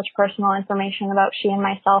sharing such personal information about she and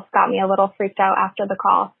myself got me a little freaked out after the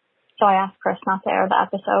call, so I asked Chris not to air the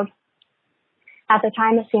episode. At the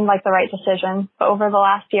time, it seemed like the right decision, but over the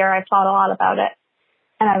last year, I've thought a lot about it,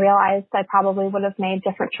 and I realized I probably would have made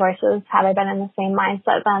different choices had I been in the same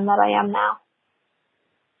mindset then that I am now.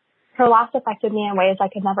 Her loss affected me in ways I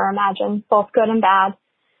could never imagine, both good and bad,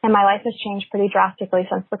 and my life has changed pretty drastically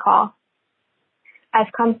since the call.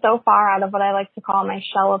 I've come so far out of what I like to call my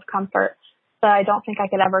shell of comfort that I don't think I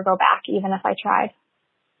could ever go back, even if I tried.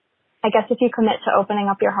 I guess if you commit to opening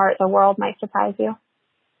up your heart, the world might surprise you.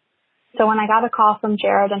 So when I got a call from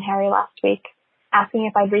Jared and Harry last week, asking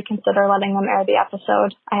if I'd reconsider letting them air the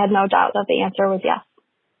episode, I had no doubt that the answer was yes.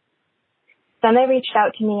 Then they reached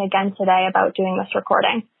out to me again today about doing this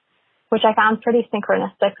recording, which I found pretty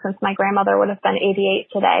synchronistic since my grandmother would have been 88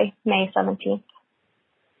 today, May 17th.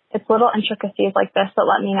 It's little intricacies like this that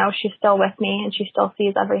let me know she's still with me and she still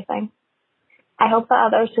sees everything. I hope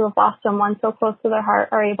that others who have lost someone so close to their heart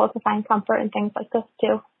are able to find comfort in things like this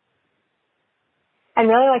too. I'd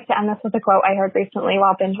really like to end this with a quote I heard recently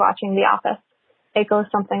while binge watching The Office. It goes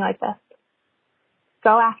something like this.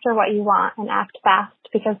 Go after what you want and act fast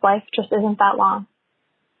because life just isn't that long.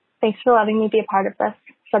 Thanks for letting me be a part of this.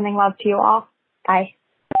 Sending love to you all. Bye.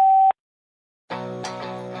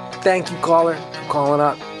 Thank you, caller, for calling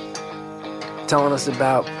up, telling us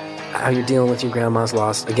about how you're dealing with your grandma's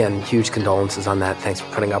loss. Again, huge condolences on that. Thanks for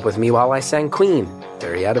putting up with me while I sang Queen.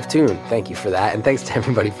 Very out of tune. Thank you for that. And thanks to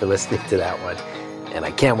everybody for listening to that one. And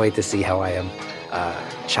I can't wait to see how I am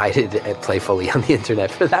chided playfully on the internet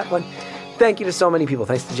for that one. Thank you to so many people.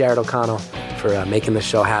 Thanks to Jared O'Connell for making this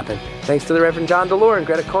show happen. Thanks to the Reverend John DeLore and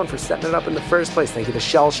Greta Cohn for setting it up in the first place. Thank you to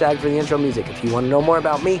Shell Shag for the intro music. If you want to know more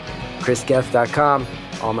about me, chrisgeth.com.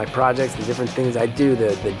 All my projects, the different things I do,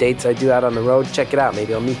 the dates I do out on the road, check it out.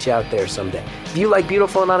 Maybe I'll meet you out there someday. If you like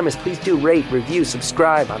Beautiful Anonymous, please do rate, review,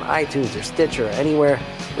 subscribe on iTunes or Stitcher or anywhere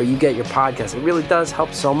where you get your podcast. It really does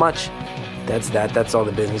help so much. That's that. That's all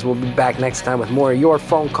the business. We'll be back next time with more of your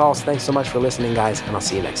phone calls. Thanks so much for listening, guys, and I'll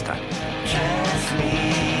see you next time. Kiss me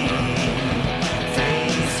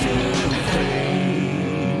face to face.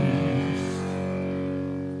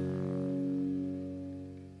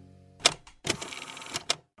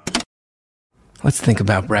 Let's think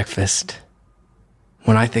about breakfast.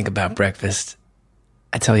 When I think about breakfast,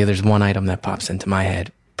 I tell you there's one item that pops into my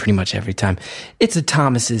head pretty much every time. It's a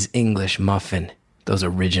Thomas's English muffin. Those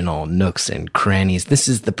original nooks and crannies. This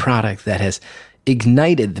is the product that has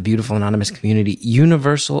ignited the Beautiful Anonymous community.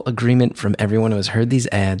 Universal agreement from everyone who has heard these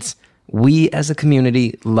ads. We as a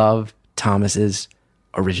community love Thomas's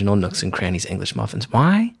original nooks and crannies English muffins.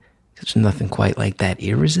 Why? Because there's nothing quite like that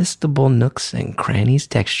irresistible nooks and crannies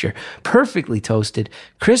texture. Perfectly toasted,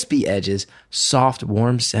 crispy edges, soft,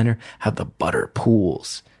 warm center, how the butter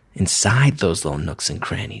pools inside those little nooks and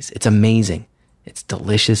crannies. It's amazing. It's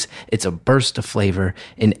delicious. It's a burst of flavor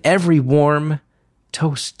in every warm,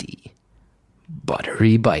 toasty,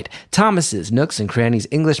 buttery bite. Thomas's Nooks and Crannies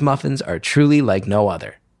English muffins are truly like no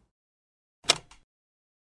other.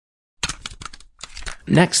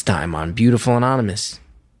 Next time on Beautiful Anonymous,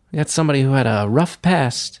 we got somebody who had a rough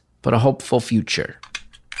past, but a hopeful future.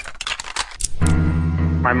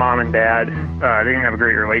 My mom and dad, they didn't have a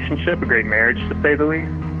great relationship, a great marriage to say the least,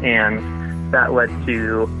 and that led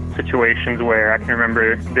to situations where I can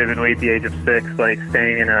remember vividly at the age of 6, like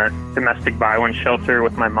staying in a domestic violence shelter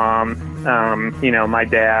with my mom. My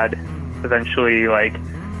dad eventually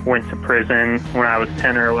went to prison when I was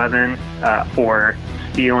 10 or 11 for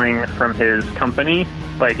stealing from his company,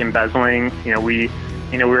 like embezzling. We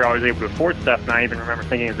were always able to afford stuff, and I even remember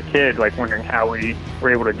thinking as a kid, like wondering how we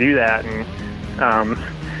were able to do that. And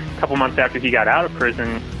a couple months after he got out of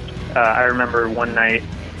prison, I remember one night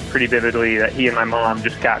pretty vividly that he and my mom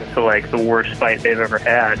just got into like the worst fight they've ever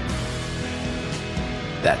had.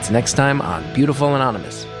 That's next time on Beautiful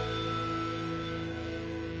Anonymous.